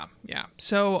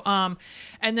 So,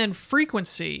 and then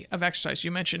frequency of exercise. You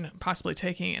mentioned possibly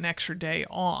taking an extra day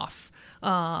off.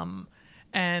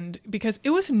 And because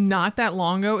it was not that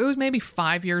long ago, it was maybe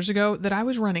 5 years ago that I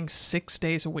was running 6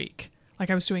 days a week. Like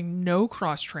I was doing no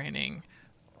cross training.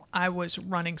 I was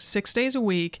running 6 days a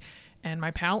week. And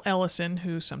my pal Ellison,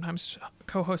 who sometimes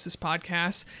co-hosts this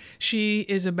podcast, she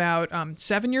is about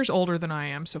 7 years older than I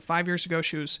am. So 5 years ago,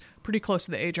 she was pretty close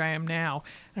to the age I am now.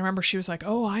 And I remember she was like,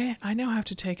 "Oh, I now have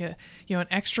to take an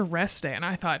extra rest day." And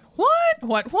I thought,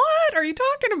 what are you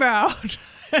talking about?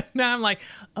 And now I'm like,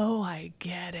 oh, I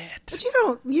get it. But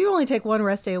you only take one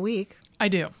rest day a week. I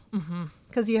do. Mm-hmm.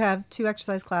 Because you have 2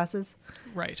 exercise classes.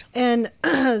 Right. And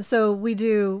so we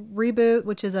do Reboot,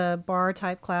 which is a bar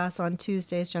type class on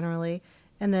Tuesdays generally.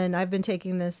 And then I've been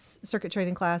taking this circuit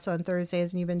training class on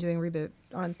Thursdays, and you've been doing Reboot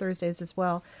on Thursdays as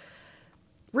well.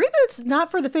 Reboot's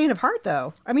not for the faint of heart,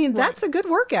 though. I mean, that's a good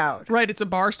workout. Right. It's a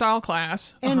bar style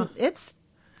class. And it's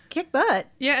kick butt.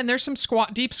 Yeah, and there's some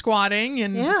deep squatting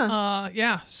and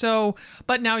So,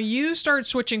 but now you start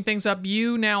switching things up.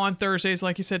 You now on Thursdays,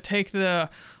 like you said, take the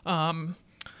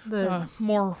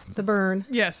more the burn.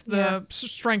 Yes, the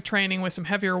strength training with some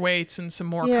heavier weights and some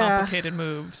more complicated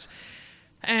moves.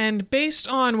 And based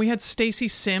on, we had Stacy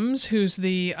Sims, who's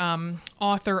the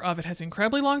author of, it has an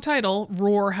incredibly long title,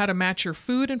 Roar, How to Match Your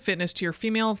Food and Fitness to Your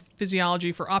Female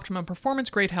Physiology for Optimum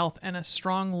Performance, Great Health, and a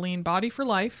Strong, Lean Body for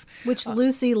Life. Which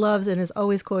Lucy loves and is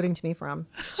always quoting to me from.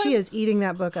 She is eating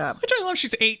that book up. Which I love.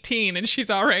 She's 18 and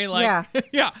she's already like,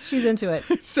 yeah. She's into it.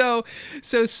 So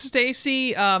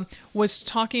Stacy was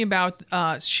talking about,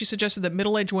 she suggested that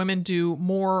middle-aged women do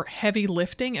more heavy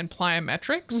lifting and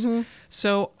plyometrics. Mm-hmm.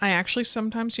 So I actually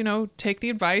sometimes, take the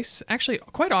advice. Actually,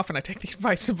 quite often I take the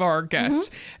advice of our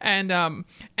guests. Mm-hmm.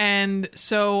 And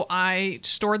so I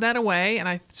stored that away and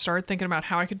I started thinking about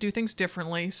how I could do things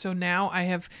differently. So now I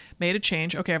have made a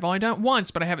change. Okay, I've only done it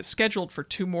once, but I have it scheduled for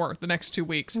 2 more the next 2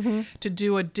 weeks to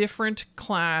do a different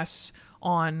class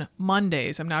on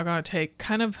Mondays. I'm now going to take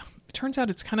it turns out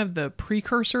it's kind of the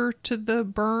precursor to the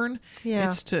burn. Yeah.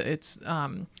 It's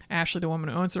Ashley, the woman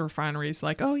who owns the refinery, is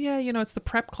like, oh yeah, it's the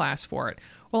prep class for it.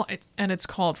 Well, it's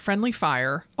called Friendly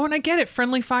Fire. Oh, and I get it,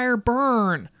 Friendly Fire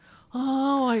Burn.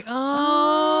 Oh,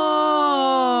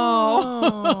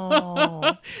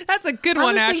 that's a good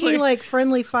one, Ashley. I was thinking like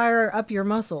Friendly Fire up your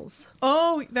muscles.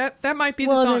 Oh, that might be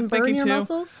the thought thought I'm thinking burn your too.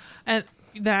 Muscles? And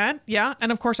that, yeah,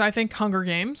 and of course I think Hunger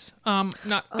Games.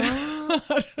 Not.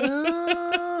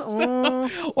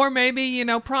 Or maybe,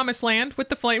 Promised Land with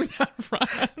the flames out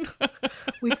front.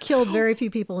 We've killed very few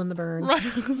people in the burn. Right.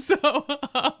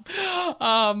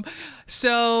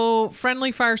 So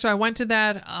Friendly Fire. So I went to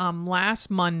that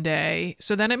last Monday.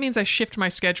 So then it means I shift my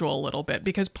schedule a little bit,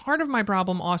 because part of my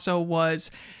problem also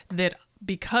was that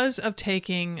because of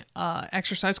taking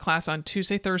exercise class on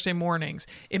Tuesday, Thursday mornings,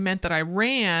 it meant that I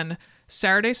ran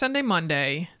Saturday, Sunday,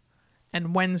 Monday,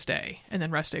 and Wednesday, and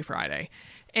then rest day Friday.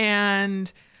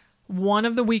 And one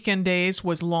of the weekend days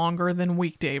was longer than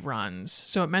weekday runs.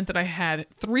 So it meant that I had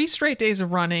 3 straight days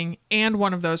of running, and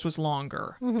one of those was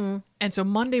longer. Mm-hmm. And so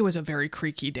Monday was a very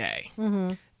creaky day.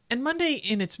 Mm-hmm. And Monday,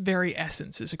 in its very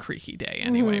essence, is a creaky day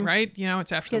anyway, right?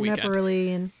 It's after the weekend. Getting up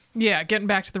early and... Yeah, getting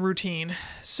back to the routine.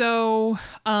 So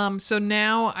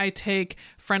now I take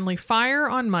Friendly Fire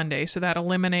on Monday, so that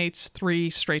eliminates 3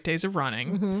 straight days of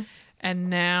running. Mm-hmm. And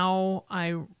now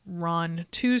I run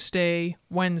Tuesday,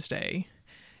 Wednesday,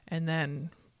 and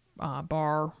then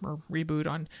bar or Reboot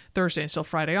on Thursday and still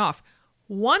Friday off.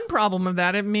 One problem of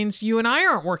that, it means you and I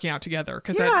aren't working out together,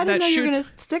 because I didn't know you were going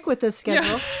to stick with this schedule.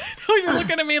 Yeah. You're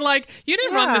looking at me like, you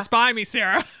didn't run this by me,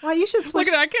 Sarah. Well, you should switch.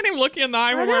 Look at that. I can't even look you in the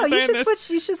eye when we're saying this.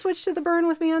 You should switch to the burn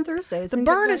with me on Thursdays. The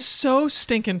burn is so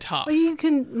stinking tough. Well, you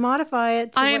can modify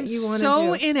it to what you want to do. I am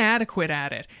so inadequate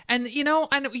at it. And,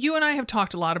 and you and I have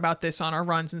talked a lot about this on our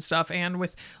runs and stuff, and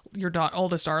with your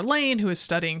oldest Arlene, who is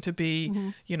studying to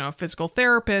be, a physical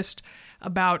therapist,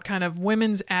 about kind of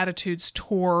women's attitudes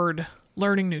toward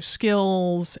learning new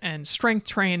skills and strength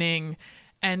training,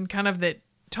 and kind of that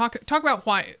talk about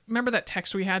why. Remember that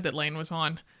text we had that Lane was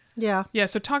on? Yeah.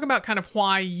 So talk about kind of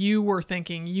why you were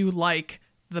thinking you like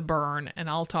the burn, and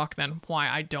I'll talk then why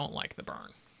I don't like the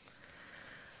burn.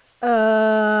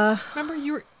 Remember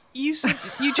you said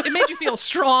it made you feel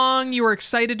strong. You were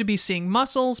excited to be seeing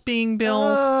muscles being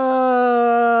built.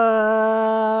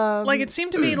 Like it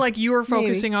seemed to me like you were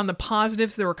focusing on the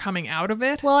positives that were coming out of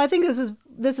it. Well, I think this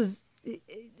is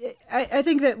I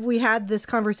think that we had this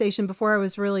conversation before I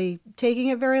was really taking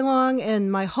it very long,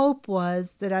 and my hope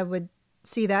was that I would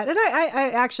see that. And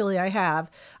I have.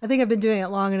 I think I've been doing it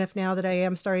long enough now that I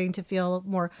am starting to feel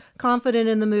more confident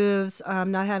in the moves,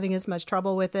 not having as much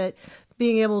trouble with it,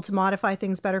 being able to modify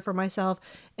things better for myself.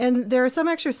 And there are some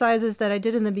exercises that I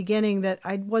did in the beginning that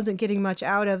I wasn't getting much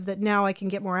out of that now I can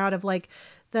get more out of, like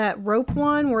that rope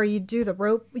one where you do the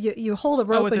rope, you hold a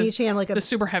rope in each hand, like the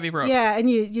super heavy ropes. Yeah, and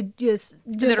you just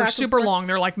do that are super long.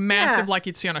 They're like massive, like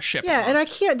you'd see on a ship. Yeah, almost. And I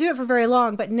can't do it for very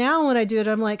long. But now when I do it,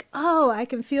 I'm like, oh, I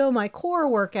can feel my core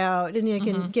work out, and I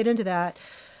can get into that.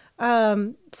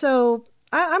 So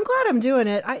I'm glad I'm doing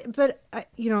it. But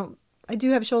I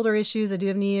do have shoulder issues. I do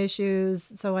have knee issues.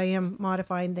 So I am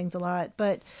modifying things a lot.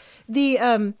 But the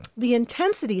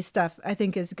intensity stuff I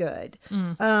think is good.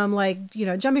 Like,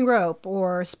 jumping rope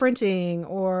or sprinting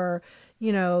or,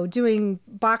 doing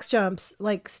box jumps,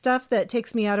 like stuff that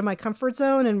takes me out of my comfort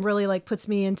zone and really like puts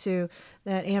me into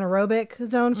that anaerobic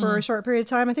zone for a short period of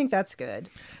time. I think that's good.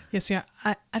 Yes, yeah.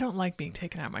 I don't like being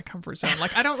taken out of my comfort zone.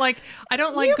 Like I don't like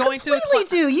you going to. You completely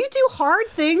do. You do hard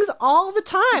things all the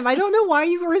time. I don't know why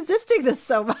you were resisting this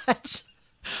so much.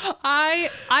 I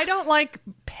don't like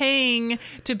paying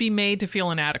to be made to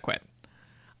feel inadequate.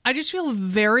 I just feel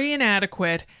very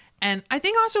inadequate, and I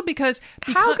think also because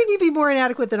how can you be more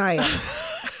inadequate than I am?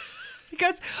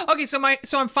 Because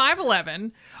so I'm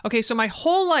 5'11". Okay, so my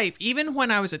whole life, even when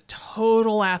I was a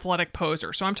total athletic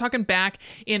poser, so I'm talking back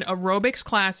in aerobics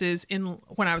classes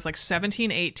when I was like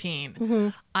 17,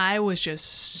 18, I was just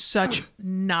such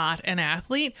not an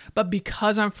athlete. But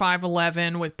because I'm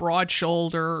 5'11" with broad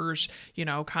shoulders,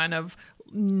 kind of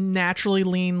naturally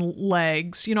lean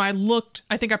legs,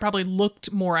 I think I probably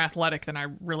looked more athletic than I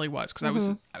really was, because I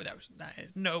was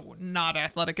not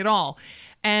athletic at all.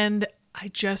 And I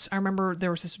remember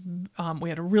there was this, we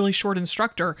had a really short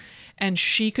instructor, and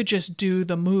she could just do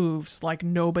the moves like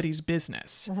nobody's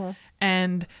business.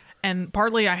 And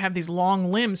partly I have these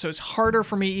long limbs, so it's harder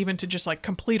for me even to just like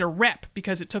complete a rep,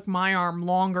 because it took my arm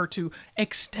longer to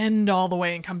extend all the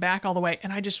way and come back all the way.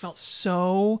 And I just felt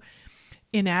so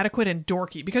inadequate and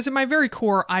dorky, because in my very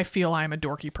core, I feel I'm a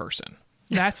dorky person.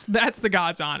 That's the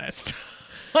God's honest.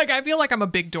 Like, I feel like I'm a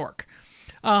big dork.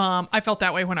 I felt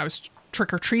that way when I was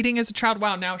trick-or-treating as a child.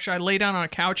 Wow, now should I lay down on a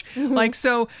couch? Like,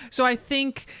 so I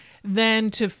think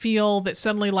then to feel that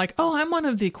suddenly like, oh, I'm one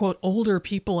of the quote older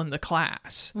people in the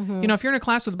class. If you're in a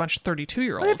class with a bunch of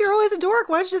 32-year-olds. But if you're always a dork,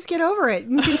 why don't you just get over it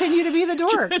and continue to be the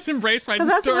dork? Just embrace my dork.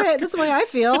 Because that's the way I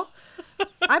feel.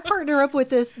 I partner up with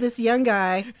this young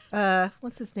guy.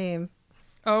 What's his name?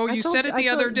 Oh, you said it the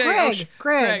other day.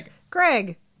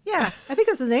 Greg. Yeah, I think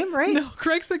that's his name, right? No,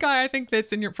 Greg's the guy I think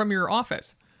that's from your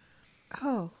office.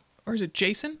 Oh. Or is it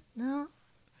Jason? No.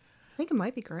 I think it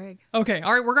might be Greg. Okay.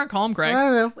 All right. We're going to call him Greg. I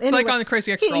don't know. It's like on the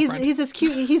Crazy Ex-Girlfriend. He's this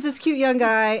cute young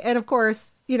guy. And of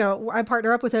course, I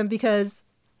partner up with him because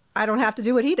I don't have to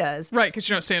do what he does. Right. Because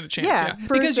you don't stand a chance. Yeah.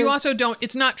 Because you also don't,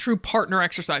 it's not true partner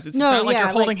exercise. It's not like you're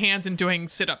holding hands and doing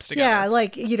sit-ups together. Yeah.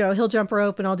 Like, he'll jump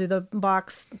rope and I'll do the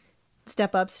box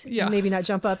step ups, maybe not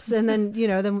jump ups, and then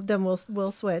then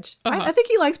we'll switch. I think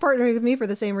he likes partnering with me for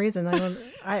the same reason.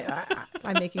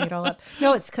 I'm making it all up.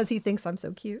 No, it's because he thinks I'm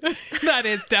so cute. That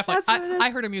is definitely. I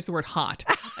heard him use the word hot.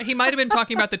 He might have been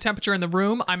talking about the temperature in the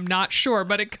room. I'm not sure,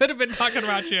 but it could have been talking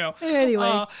about you.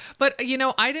 Anyway, but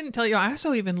I didn't tell you. I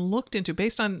also even looked into,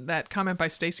 based on that comment by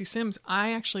Stacy Sims,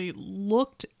 I actually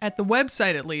looked at the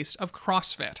website at least of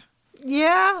CrossFit.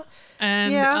 Yeah.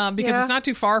 And because it's not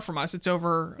too far from us, it's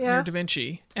over near Da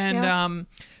Vinci. And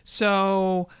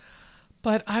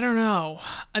but I don't know.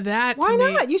 Why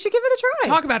not? You should give it a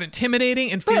try. Talk about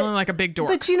intimidating and feeling like a big dork.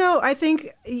 But I think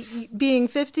being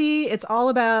 50, it's all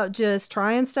about just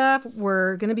trying stuff.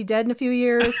 We're going to be dead in a few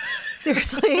years.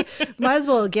 Seriously, might as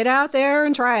well get out there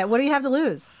and try it. What do you have to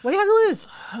lose?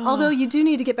 Although you do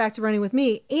need to get back to running with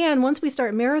me. And once we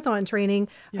start marathon training,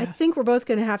 I think we're both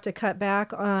going to have to cut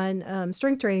back on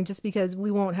strength training, just because we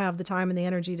won't have the time and the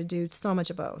energy to do so much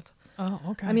of both. Oh,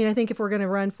 okay. I mean, I think if we're going to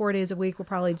run 4 days a week, we'll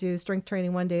probably do strength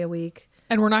training 1 day a week.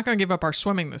 And we're not going to give up our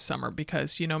swimming this summer,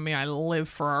 because you know me, I live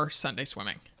for our Sunday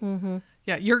swimming. Mm-hmm.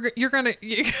 Yeah, you're going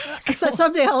to... So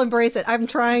someday I'll embrace it. I'm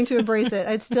trying to embrace it.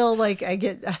 It's still like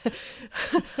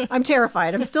I'm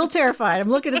terrified. I'm still terrified. I'm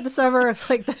looking at the summer. It's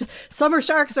like the summer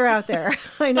sharks are out there.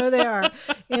 I know they are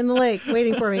in the lake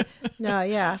waiting for me. No,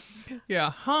 yeah.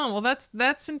 Yeah. Well, that's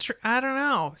I don't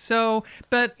know. So,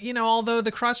 but although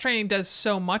the cross training does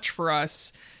so much for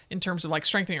us in terms of like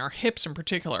strengthening our hips in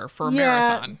particular for a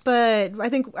marathon. But I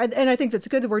think that's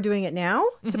good that we're doing it now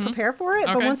to prepare for it.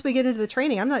 Okay. But once we get into the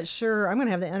training, I'm not sure I'm going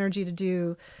to have the energy to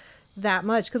do that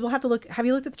much, because we'll have to look. Have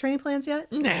you looked at the training plans yet?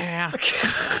 Nah.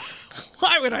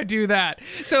 Why would I do that?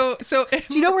 So Do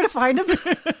you know where to find him?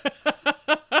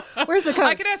 Where's the coach?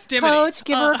 I could ask Dimity. Coach,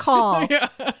 give her a call. Yeah.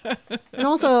 And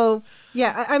also,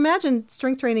 yeah, I imagine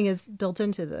strength training is built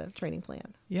into the training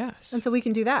plan. Yes. And so we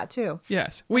can do that too.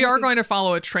 Yes. We are going to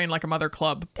follow a Train Like a Mother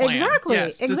Club plan. Exactly.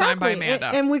 Yes, designed by Amanda.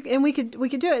 And we could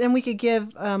do it, and we could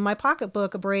give my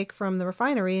pocketbook a break from the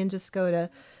refinery and just go to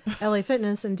LA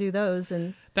Fitness and do those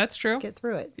and That's true. get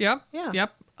through it. Yep. Yeah.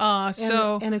 Yep.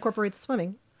 And incorporate the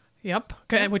swimming. Yep.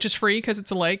 Okay, which is free because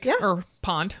it's a lake or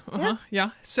pond.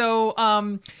 Yeah. So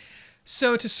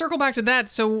to circle back to that,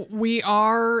 so we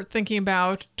are thinking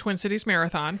about Twin Cities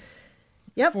Marathon.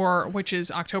 Yep. Which is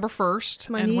October 1st,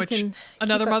 My and knee which can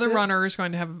another keep up Mother to it. Runner is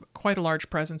going to have quite a large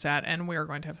presence at, and we are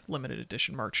going to have limited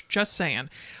edition merch. Just saying,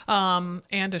 and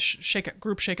a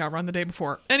group shakeout run the day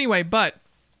before. Anyway, but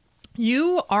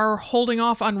you are holding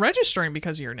off on registering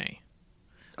because of your knee.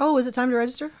 Oh, is it time to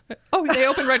register? Oh, they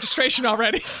opened registration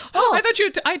already. Oh. I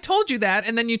thought I told you that,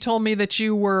 and then you told me that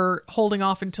you were holding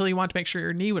off until you wanted to make sure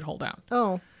your knee would hold out.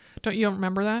 Oh. Don't you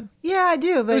remember that? Yeah, I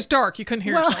do, but It was dark. You couldn't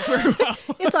hear yourself very well.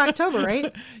 it's October,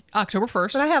 right? October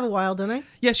 1st. But I have a while, don't I?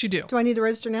 Yes, you do. Do I need to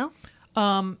register now?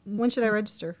 When should I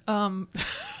register?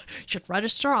 Should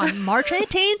register on March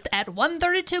 18th at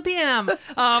 1:32 p.m.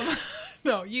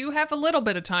 No, you have a little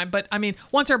bit of time, but I mean,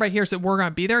 once everybody hears that we're going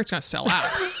to be there, it's going to sell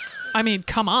out. I mean,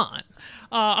 come on.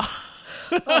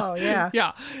 Oh, yeah.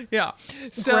 Yeah.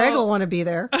 So, Greg will want to be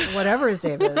there, whatever his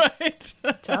name is. right.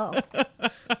 Tell.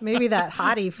 Maybe that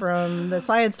hottie from the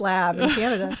science lab in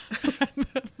Canada.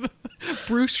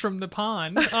 Bruce from the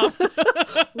pond.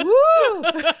 Woo!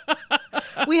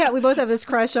 We both have this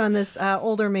crush on this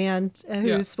older man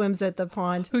who swims at the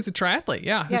pond. Who's a triathlete?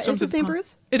 Yeah. Who Yeah, swims is his at the name pond.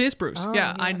 Bruce? It is Bruce. Oh,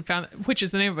 yeah, yeah. I found which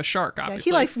is the name of a shark. Yeah, Obviously,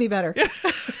 he likes me better.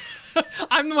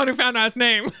 I'm the one who found out his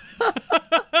name.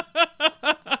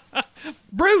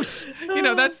 Bruce.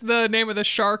 That's the name of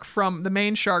the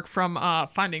main shark from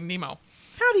Finding Nemo.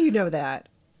 How do you know that?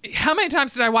 How many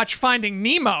times did I watch Finding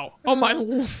Nemo? Oh my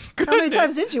goodness. How many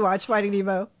times did you watch Finding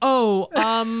Nemo?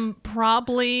 Oh,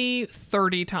 probably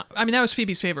 30 times. I mean, that was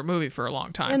Phoebe's favorite movie for a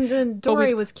long time. And then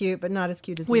Dory was cute, but not as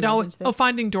cute as We'd Nemo. always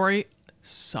Finding Dory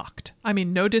sucked. I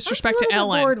mean, no disrespect I was a to little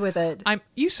bit Ellen. bored with it.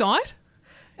 You saw it?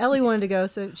 Ellie wanted to go,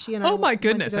 so she and I Oh my went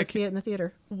goodness, to go I see it in the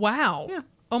theater. Wow. Yeah.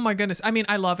 Oh my goodness. I mean,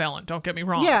 I love Ellen. Don't get me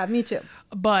wrong. Yeah, me too.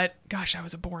 But gosh, that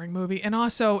was a boring movie. And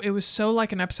also, it was so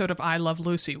like an episode of I Love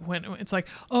Lucy when it's like,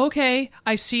 okay,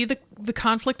 I see the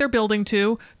conflict they're building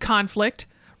to, conflict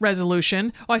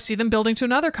resolution. Oh, I see them building to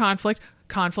another conflict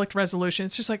resolution.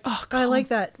 It's just like, oh, I like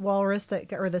that walrus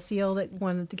or the seal that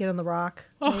wanted to get on the rock.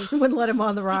 They wouldn't let him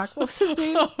on the rock. What was his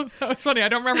name? Oh, that was funny. I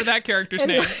don't remember that character's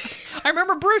name. I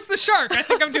remember Bruce the shark. I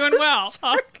think I'm doing well.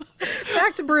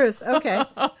 Back to Bruce. Okay.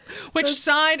 Which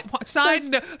side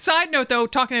note though,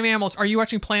 talking of animals, are you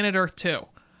watching Planet Earth 2?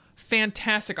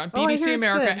 Fantastic on I hear BBC it's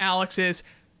America. good. Alex is.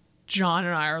 John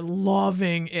and I are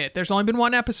loving it. There's only been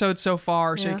one episode so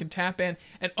far, so you can tap in.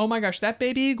 And oh my gosh, that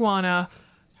baby iguana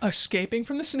escaping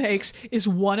from the snakes is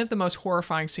one of the most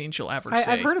horrifying scenes you'll ever see.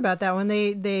 I've heard about that one.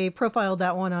 They profiled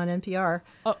that one on NPR.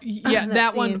 Yeah,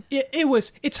 that one. scene.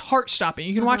 It's heart stopping.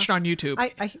 You can watch it on YouTube.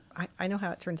 I know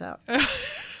how it turns out.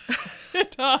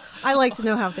 I like to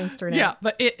know how things turn Yeah, out.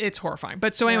 but it's horrifying.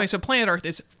 But so anyway, so Planet Earth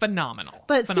is phenomenal.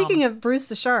 But speaking of Bruce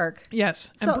the shark,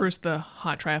 yes, and so- Bruce the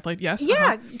hot triathlete, yes.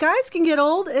 yeah, guys can get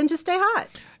old and just stay hot.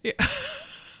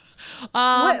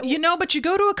 But you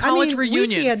go to a college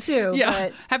reunion. We can too. Yeah.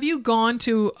 But have you gone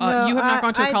to? no, You have not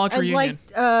gone to a college reunion.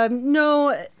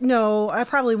 No, I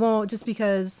probably won't, just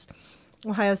because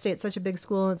Ohio State's such a big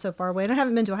school and it's so far away. And I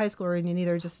haven't been to a high school reunion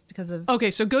either, just because of. Okay,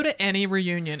 so go to any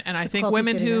reunion, and I think Difficulties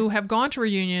women getting who there. have gone to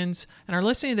reunions and are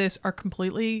listening to this are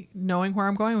completely knowing where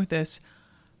I'm going with this.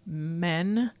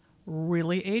 Men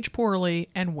really age poorly,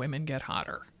 and women get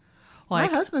hotter. My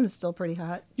Like husband's still pretty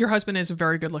hot. your husband is a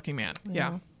very good-looking man.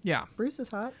 Yeah. Bruce is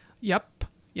hot. Yep.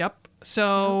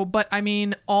 So, but I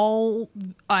mean,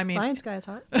 Science guy is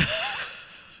hot.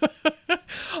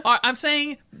 I'm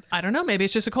saying, I don't know, maybe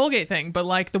it's just a Colgate thing, but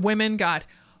like the women got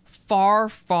far,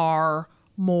 far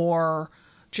more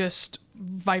just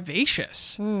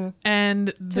vivacious. And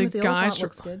the Timothy guys Olyphant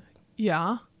looks good.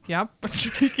 Yeah. Yep.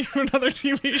 Speaking of another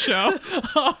TV show.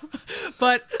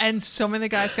 And so many of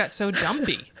the guys got so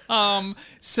dumpy. I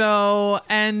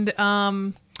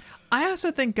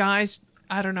also think guys,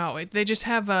 I don't know, they just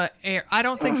have I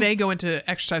don't think they go into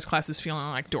exercise classes feeling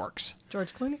like dorks.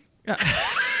 George Clooney.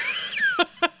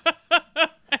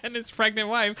 And his pregnant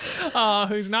wife,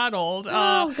 who's not old.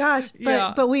 Oh gosh,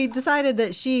 yeah. but we decided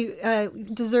that she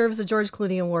deserves a George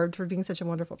Clooney award for being such a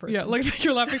wonderful person. Yeah, look,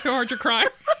 you're laughing so hard you're crying.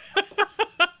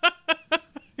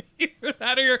 You're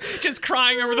that of here just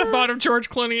crying over the thought of George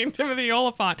Clooney and Timothy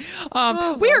Oliphant.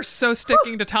 We are so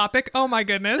sticking to topic. Oh my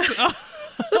goodness.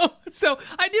 So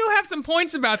I do have some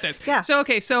points about this. Yeah. So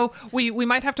okay, so we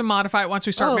might have to modify it once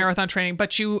we start marathon training,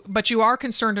 but you are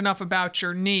concerned enough about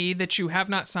your knee that you have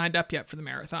not signed up yet for the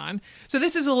marathon. So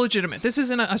this is a legitimate. This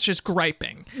isn't us just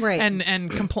griping, right?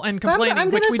 And complaining,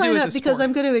 I'm which going we to do sign as up a because sport.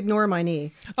 I'm going to ignore my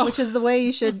knee, which is the way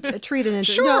you should treat an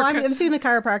injury. Sure. No, I'm seeing the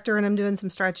chiropractor and I'm doing some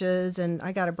stretches and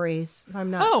I got a brace.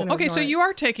 I'm not. Okay. So you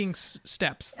are taking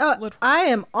steps. I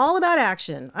am all about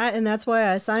action, and that's why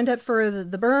I signed up for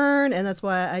the burn, and that's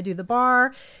why I do the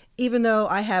bar. Even though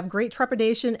I have great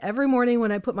trepidation every morning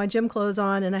when I put my gym clothes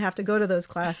on and I have to go to those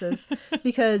classes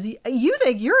because you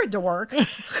think you're a dork.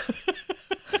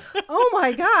 Oh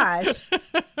my gosh.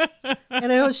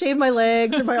 And I don't shave my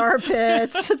legs or my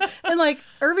armpits. And like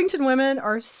Irvington women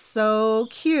are so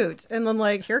cute. And I'm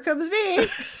like, here comes me.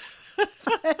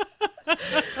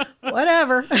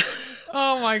 Whatever.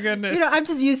 Oh my goodness. I'm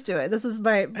just used to it. This is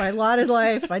my lot in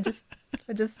life. I just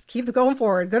keep going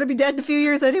forward. Going to be dead in a few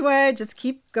years anyway. Just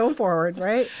keep going forward,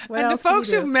 right? What and else the folks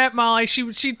can you who've do? met Molly,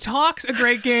 she talks a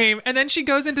great game, and then she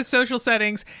goes into social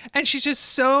settings, and she's just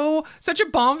such a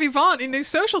bon vivant in these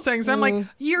social settings. I'm like,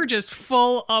 you're just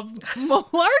full of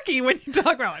malarkey when you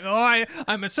talk about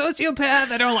I'm a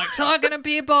sociopath. I don't like talking to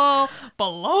people.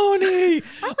 Baloney.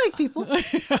 I like people.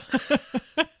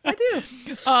 I do.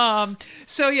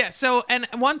 So and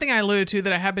one thing I alluded to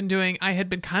that I have been doing, I had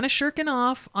been kind of shirking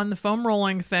off on the foam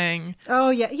rolling thing. Oh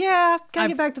yeah. Gotta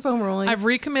get back to foam rolling. I've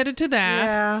recommitted to that.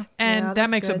 Yeah, and that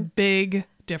that's makes a good. big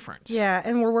difference. Yeah,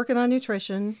 and we're working on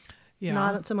nutrition. Yeah.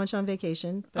 Not so much on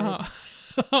vacation. But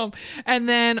And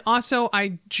then also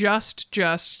I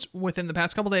just within the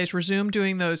past couple days resumed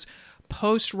doing those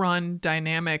post-run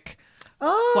dynamic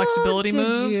flexibility did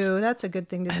moves. You? That's a good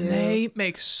thing to do. And they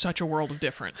make such a world of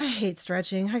difference. I hate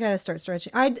stretching. I gotta start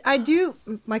stretching. I do.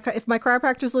 If my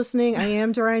chiropractor's listening, I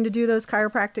am trying to do those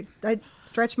chiropractic. I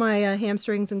stretch my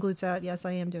hamstrings and glutes out. Yes,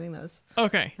 I am doing those.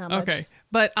 Okay. Not much. Okay.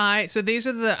 But so these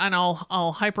are and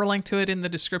I'll hyperlink to it in the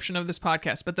description of this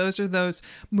podcast. But those are those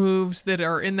moves that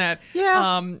are in that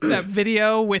that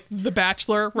video with The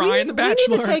Bachelor, Ryan the Bachelor.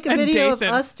 We need to take a and video Dathan.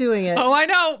 of us doing it. Oh, I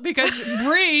know, because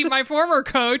Bree, my former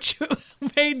coach,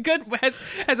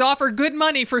 has offered good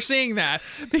money for seeing that,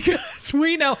 because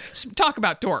we know. Talk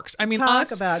about dorks. I mean,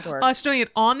 Talk about dorks. Us doing it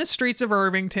on the streets of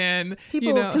Irvington.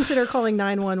 People consider calling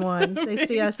 911. They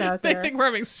see us out there. They think we're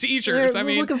having seizures. They're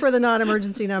looking for the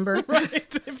non-emergency number. Right.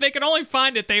 If they could only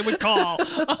find it, they would call.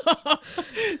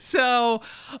 So,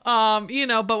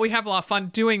 but we have a lot of fun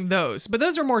doing those. But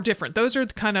those are more different. Those are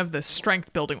kind of the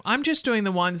strength building. I'm just doing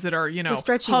the ones that are,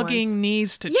 hugging ones.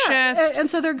 knees to chest.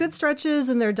 And so they're good stretches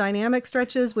and they're dynamic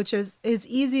stretches, which is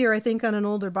easier, I think, on an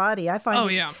older body. I find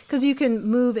because you can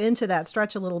move into that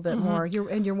stretch a little bit more.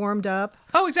 You're warmed up.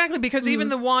 Oh, exactly. Because even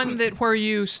the one where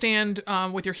you stand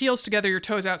with your heels together, your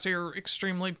toes out, so you're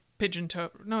extremely pigeon-toed.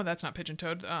 No, that's not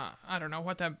pigeon-toed. I don't know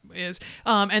what that is.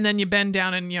 And then you bend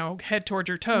down and, head towards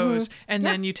your toes. And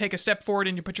then you take a step forward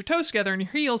and you put your toes together and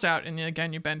your heels out. And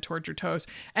again, you bend towards your toes.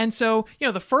 And so,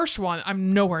 the first one,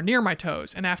 I'm nowhere near my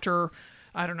toes. And after,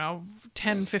 I don't know,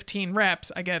 10, 15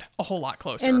 reps, I get a whole lot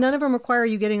closer. And none of them require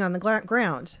you getting on the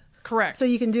ground. Correct. So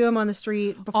you can do them on the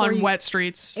street on wet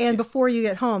streets. And before you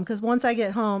get home, because once I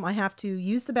get home, I have to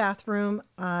use the bathroom.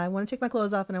 I want to take my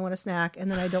clothes off and I want to snack. And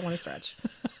then I don't want to stretch.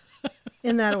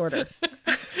 In that order.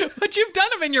 But you've done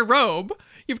them in your robe.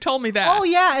 You've told me that. Oh,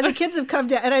 yeah. And the kids have come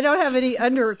down. And I don't have any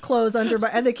underclothes under my...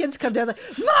 And the kids come down like,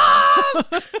 Mom!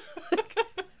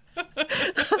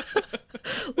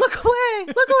 Look away!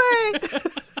 Look away!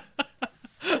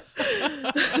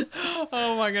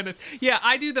 Oh my goodness. Yeah,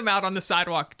 I do them out on the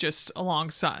sidewalk just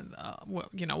alongside,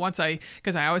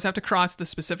 because I always have to cross the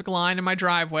specific line in my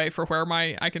driveway for where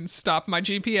I can stop my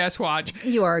GPS watch.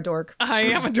 You are a dork. I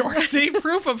am a dork. See,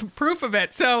 proof of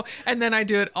it. So, and then I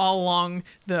do it all along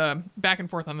the back and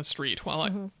forth on the street while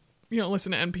I,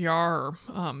 listen to NPR or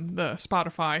the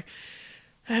Spotify.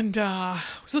 And I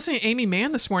was listening to Amy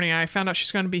Mann this morning. I found out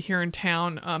she's going to be here in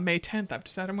town May 10th. I've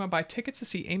decided I'm going to buy tickets to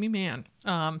see Amy Mann.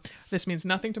 This means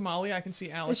nothing to Molly. I can see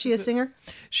Alex. Is she a singer?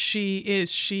 She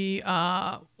is. She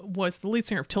was the lead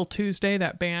singer of Till Tuesday,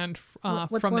 that band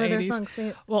What's from one the 80s. of their songs? Say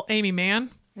it. Well, Amy Mann.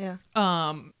 Yeah.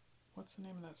 What's the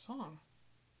name of that song?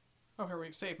 Oh, here we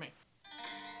go. Save me.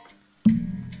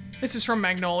 This is from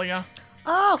Magnolia.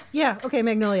 Oh, yeah. Okay,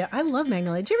 Magnolia. I love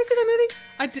Magnolia. Did you ever see that movie?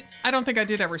 I don't think I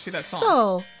did ever see that song.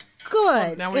 So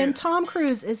good. Well, and Tom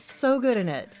Cruise is so good in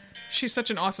it. She's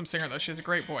such an awesome singer, though. She has a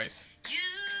great voice.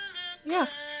 Yeah.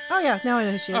 Oh, yeah. Now I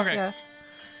know who she is. Okay. Yeah.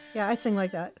 Yeah, I sing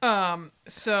like that.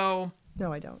 So...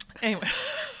 No, I don't. Anyway.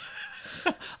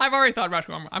 I've already thought about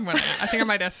who I'm going to. I think I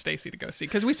might ask Stacy to go see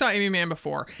because we saw Amy Mann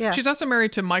before. Yeah. She's also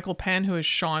married to Michael Penn, who is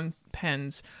Sean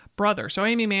Penn's brother. So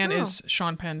Amy Mann is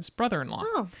Sean Penn's brother-in-law.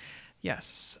 Oh.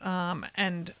 Yes. Anyway,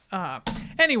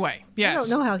 yes. I don't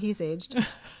know how he's aged.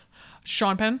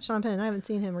 Sean Penn? Sean Penn. I haven't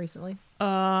seen him recently.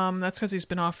 That's because he's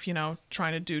been off,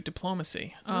 trying to do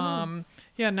diplomacy.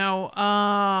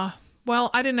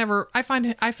 Well, I didn't ever. I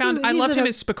loved him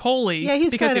as Spicoli. Yeah, he's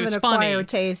because kind he of was an funny. acquired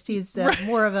taste. He's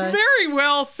more of a. Very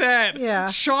well said. Yeah.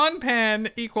 Sean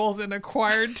Penn equals an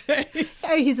acquired taste.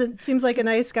 Yeah, seems like a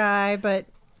nice guy, but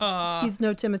he's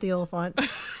no Timothy Oliphant.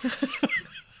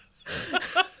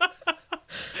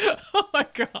 Oh my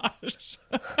gosh.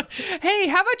 Hey,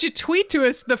 how about you tweet to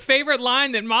us the favorite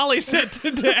line that Molly said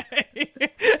today?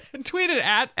 Tweet it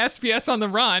at SBS on the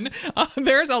Run.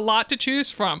 There's a lot to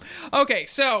choose from. Okay,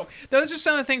 so those are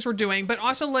some of the things we're doing, but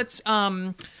also let's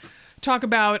talk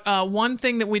about one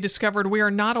thing that we discovered we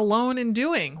are not alone in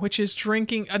doing, which is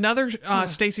drinking another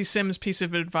Stacy Sims piece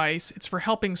of advice. It's for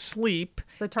helping sleep.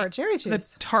 The tart cherry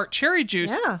juice. The tart cherry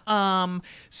juice. Yeah.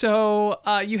 So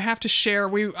you have to share.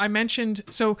 I mentioned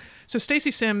so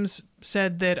Stacy Sims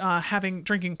said that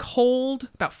drinking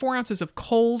about 4 ounces of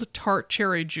cold tart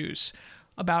cherry juice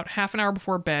about half an hour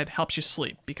before bed helps you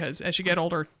sleep because as you get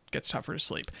older, it gets tougher to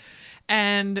sleep.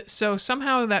 And so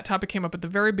somehow that topic came up at the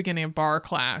very beginning of bar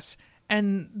class.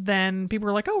 And then people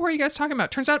were like, oh, what are you guys talking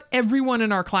about? Turns out everyone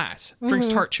in our class drinks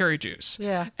tart cherry juice.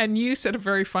 Yeah. And you said a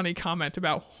very funny comment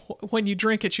about when you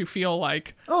drink it, you feel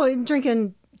like... Oh, and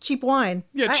drinking cheap wine.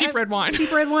 Yeah, cheap red wine.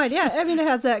 Cheap red wine. Yeah, I mean, it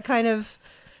has that kind of...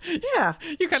 Yeah.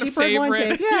 You kind of cheap red wine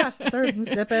savor it. taste. Yeah, sort of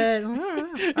sip it.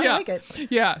 I like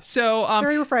it. Yeah, so...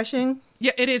 very refreshing.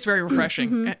 Yeah, it is very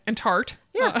refreshing and tart.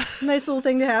 Yeah, nice little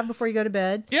thing to have before you go to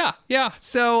bed. Yeah.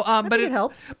 So, but it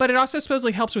helps. But it also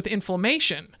supposedly helps with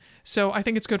inflammation. So I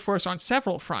think it's good for us on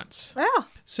several fronts. Yeah.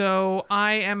 So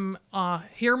I am,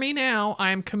 hear me now,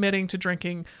 I am committing to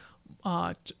drinking,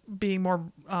 being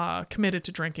more committed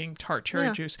to drinking tart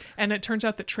cherry juice. And it turns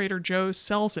out that Trader Joe's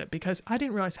sells it because I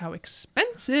didn't realize how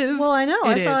expensive. Well, I know.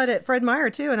 I saw it at Fred Meyer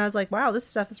too, and I was like, wow, this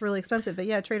stuff is really expensive. But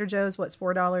yeah, Trader Joe's, what's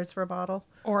 $4 for a bottle?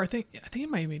 Or I think it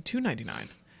might be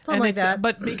 $2.99. Something like that.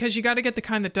 But because you got to get the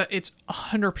kind that it's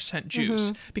 100%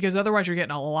 juice, because otherwise you're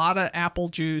getting a lot of apple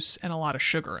juice and a lot of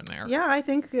sugar in there. Yeah, I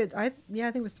think it was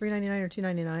 $3.99 or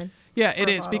 $2.99. Yeah, it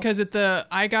is because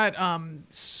I got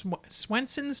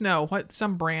Swenson's,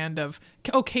 some brand of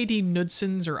KD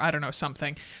Knudson's or I don't know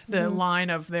something. The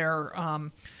line of their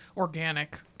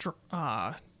organic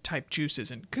type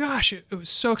juices, and gosh, it was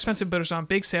so expensive, but it was on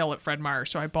big sale at Fred Meyer,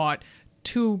 so I bought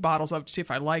 2 bottles of it to see if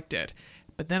I liked it.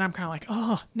 But then I'm kind of like,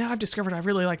 oh, now I've discovered I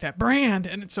really like that brand,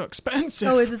 and it's so expensive.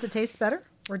 Oh, does it taste better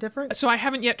or different? So I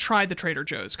haven't yet tried the Trader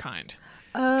Joe's kind.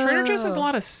 Trader Joe's has a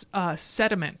lot of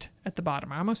sediment at the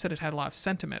bottom. I almost said it had a lot of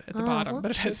sentiment at the bottom, but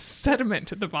it has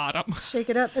sediment at the bottom. Shake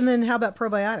it up. And then how about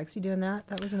probiotics? You doing that?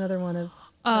 That was another one of...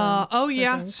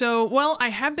 yeah. things. So, well, I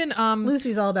have been...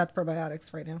 Lucy's all about the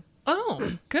probiotics right now.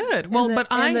 Oh, good. Well, how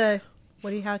do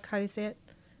you say it?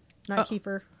 Not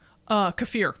kefir.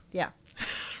 Kefir. Yeah.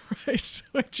 Right,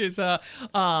 which is a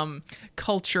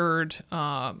cultured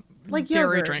like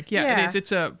dairy yogurt. drink. Yeah, it is.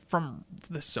 It's from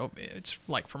the Soviet. It's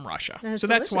like from Russia. So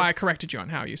that's why I corrected you on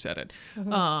how you said it.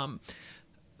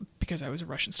 Because I was a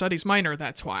Russian studies minor,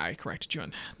 that's why I corrected you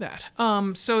on that.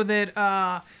 So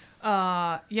that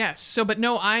yes. So, but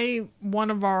no,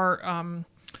 one of our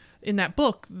in that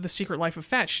book, The Secret Life of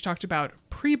Fat, she talked about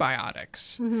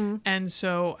prebiotics,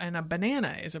 and a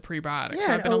banana is a prebiotic. Yeah,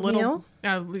 so I've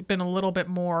been a little bit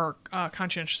more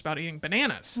conscientious about eating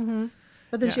bananas.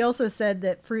 But then she also said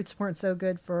that fruits weren't so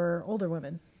good for older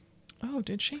women. Oh,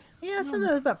 did she? Yeah, something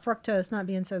about fructose not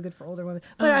being so good for older women.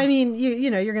 But I mean,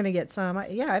 you know, you're going to get some.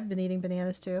 I've been eating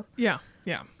bananas too. Yeah.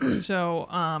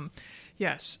 So,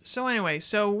 yes. So anyway,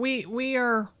 so we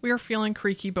are feeling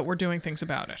creaky, but we're doing things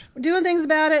about it. We're doing things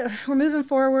about it. We're moving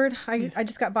forward. I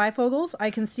just got bifocals. I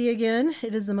can see again.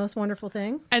 It is the most wonderful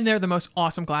thing. And they're the most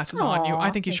awesome glasses on you. I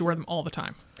think you should wear them all the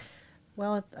time.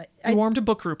 Well, I warmed a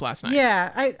book group last night.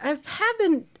 Yeah, I have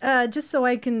been just so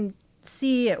I can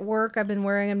see at work. I've been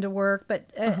wearing them to work, but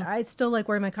I still like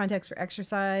wearing my contacts for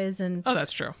exercise and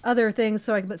that's true. Other things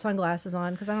so I can put sunglasses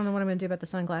on because I don't know what I'm going to do about the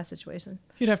sunglass situation.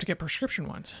 You'd have to get prescription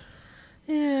ones.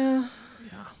 Yeah.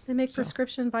 They make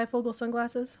prescription bifocal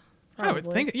sunglasses. Probably. I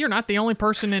would think you're not the only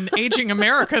person in aging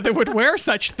America that would wear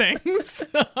such things.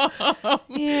 Yeah.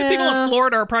 People in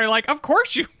Florida are probably like, of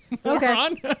course you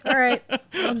moron. Okay. All right.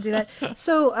 I'll do that.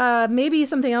 So maybe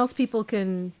something else people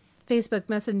can Facebook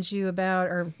message you about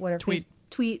or whatever. Tweet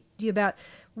tweet you about.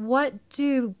 what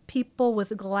do people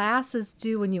with glasses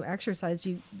do when you exercise?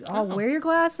 Do you all wear your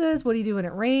glasses? What do you do when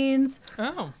it rains?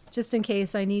 Oh. Just in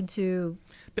case I need to.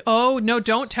 Oh, no,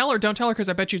 don't tell her. Don't tell her because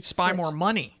I bet you'd spy more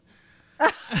money.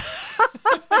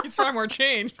 You'd spy more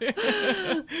change.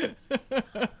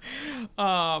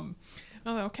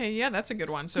 Okay, yeah, that's a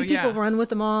good one. So do people run with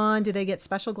them on? Do they get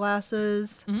special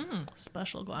glasses?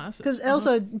 Special glasses. Because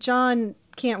also John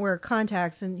can't wear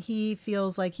contacts, and he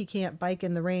feels like he can't bike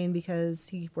in the rain because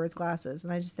he wears glasses.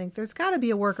 And I just think there's got to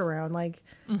be a workaround. Like,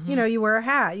 you wear a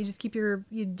hat, you just keep you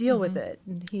deal with it.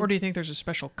 Or do you think there's a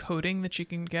special coating that you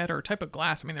can get or a type of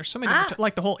glass? I mean, there's so many,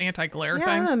 like the whole anti-glare thing.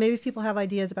 I don't know. Maybe people have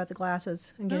ideas about the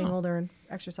glasses and getting older and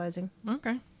exercising.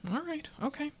 Okay. All right.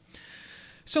 Okay.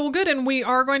 So, well, good. And we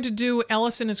are going to do,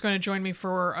 Ellison is going to join me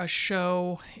for a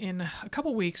show in a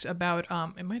couple weeks about,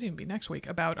 it might even be next week,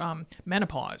 about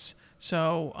menopause.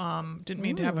 So, didn't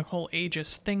mean to have a whole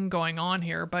ageist thing going on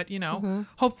here, but,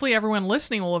 hopefully everyone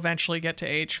listening will eventually get to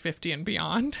age 50 and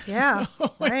beyond. Yeah,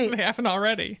 right. They haven't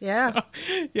already. Yeah.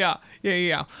 So,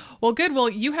 yeah. Well, good. Well,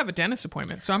 you have a dentist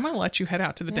appointment, so I'm going to let you head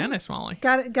out to the dentist, Molly.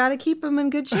 Got to keep them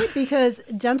in good shape because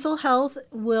dental health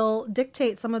will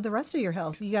dictate some of the rest of your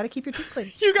health. You got to keep your teeth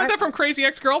clean. You got that from Crazy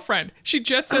Ex-Girlfriend. She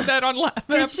just said that on the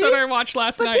episode I watched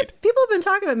last night. People have been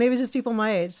talking about, maybe it's just people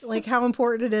my age, like how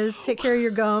important it is to take care of your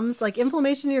gums. Like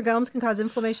inflammation in your gums can cause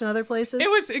inflammation other places.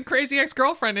 It was in Crazy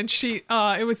Ex-Girlfriend, and she,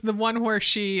 it was the one where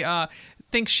she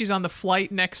thinks she's on the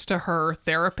flight next to her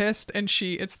therapist, and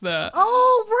it's the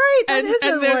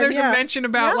there's a mention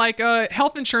about like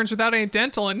health insurance without any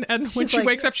dental, and when she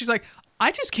wakes up, she's like,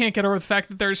 I just can't get over the fact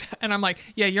that there's, and I'm like,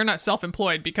 yeah, you're not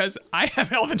self-employed because I have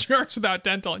health insurance without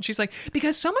dental. And she's like,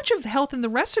 because so much of health in the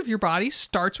rest of your body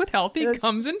starts with healthy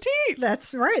gums and teeth.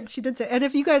 That's right. She did say, and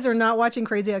if you guys are not watching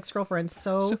Crazy Ex-Girlfriend,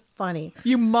 so funny.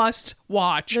 You must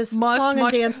watch. The song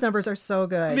and dance numbers are so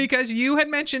good. Because you had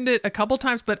mentioned it a couple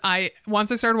times, but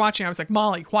once I started watching, I was like,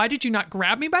 Molly, why did you not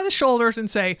grab me by the shoulders and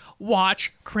say,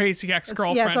 watch Crazy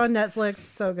Ex-Girlfriend? It's on Netflix.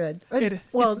 So good. It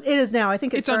is now. I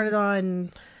think it started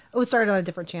on a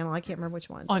different channel. I can't remember which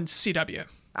one. On CW.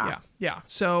 Yeah.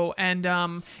 So, and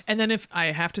then if I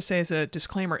have to say as a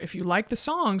disclaimer, if you like the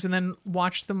songs and then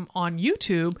watch them on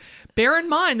YouTube, bear in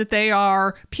mind that they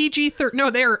are PG-13. No,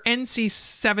 they are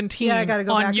NC-17 Yeah, I got to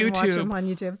go on back YouTube. And watch them on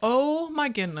YouTube. Oh my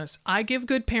goodness. I Give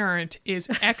Good Parent is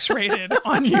X-rated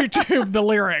on YouTube, the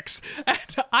lyrics. And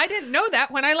I didn't know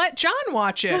that when I let John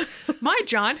watch it. My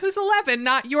John, who's 11,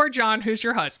 not your John, who's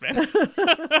your husband.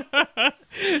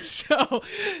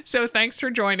 So thanks for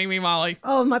joining me, Molly.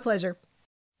 Oh, my pleasure.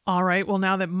 All right. Well,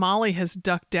 now that Molly has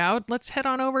ducked out, let's head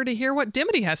on over to hear what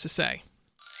Dimity has to say.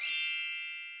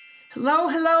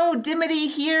 Hello, Dimity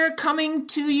here, coming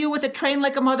to you with a Train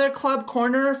Like a Mother Club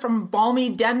corner from balmy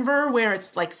Denver, where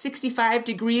it's like 65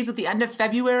 degrees at the end of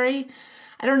February.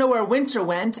 I don't know where winter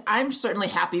went. I'm certainly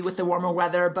happy with the warmer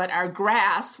weather, but our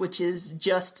grass, which is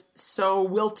just so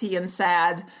wilty and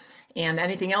sad, and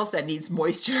anything else that needs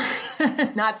moisture,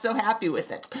 not so happy with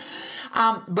it.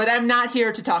 But I'm not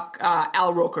here to talk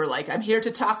Al Roker-like. I'm here to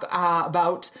talk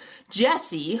about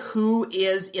Jessie, who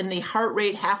is in the Heart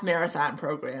Rate Half Marathon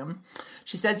program.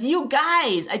 She says, you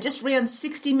guys, I just ran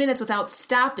 60 minutes without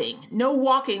stopping. No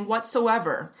walking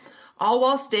whatsoever. All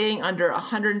while staying under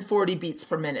 140 beats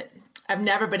per minute. I've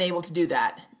never been able to do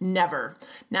that. Never.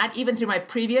 Not even through my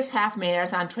previous half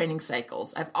marathon training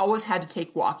cycles. I've always had to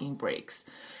take walking breaks.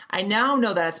 I now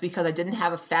know that it's because I didn't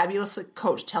have a fabulous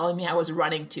coach telling me I was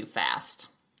running too fast.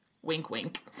 Wink,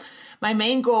 wink. My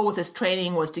main goal with this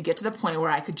training was to get to the point where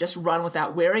I could just run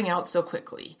without wearing out so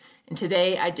quickly. And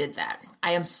today I did that.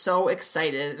 I am so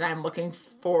excited and I'm looking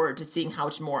forward to seeing how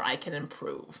much more I can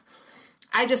improve.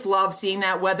 I just love seeing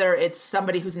that, whether it's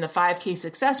somebody who's in the 5K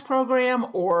Success program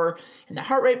or in the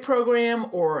Heart Rate program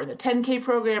or in the 10K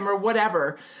program or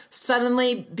whatever,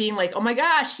 suddenly being like, oh my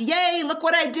gosh, yay, look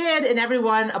what I did. And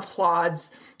everyone applauds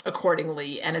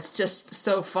accordingly. And it's just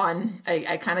so fun.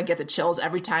 I kind of get the chills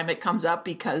every time it comes up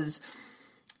because,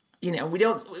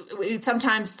 we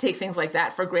sometimes take things like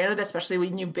that for granted, especially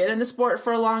when you've been in the sport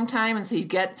for a long time. And so you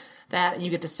get that and you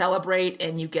get to celebrate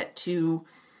and you get to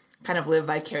kind of live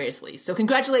vicariously. So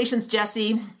congratulations,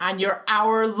 Jessie, on your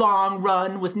hour-long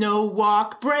run with no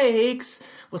walk breaks.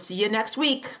 We'll see you next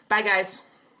week. Bye, guys.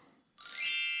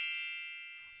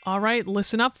 All right,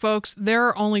 listen up, folks. There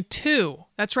are only 2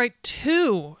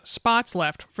 spots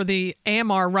left for the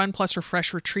AMR Run Plus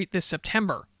Refresh Retreat this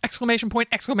September. !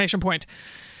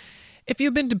 If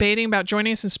you've been debating about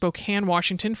joining us in Spokane,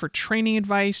 Washington for training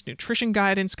advice, nutrition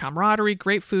guidance, camaraderie,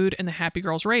 great food, and the Happy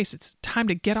Girls race, it's time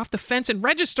to get off the fence and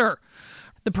register.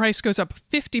 The price goes up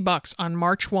 $50 on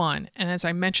March 1, and as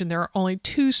I mentioned, there are only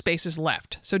 2 spaces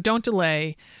left. So don't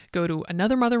delay. Go to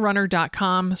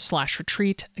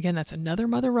anothermotherrunner.com/retreat. Again, that's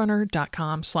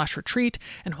anothermotherrunner.com/retreat.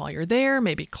 And while you're there,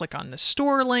 maybe click on the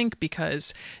store link,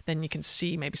 because then you can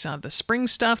see maybe some of the spring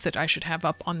stuff that I should have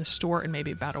up on the store in maybe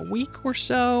about a week or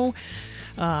so.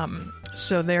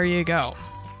 So there you go.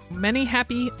 Many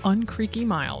happy uncreaky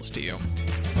miles to you.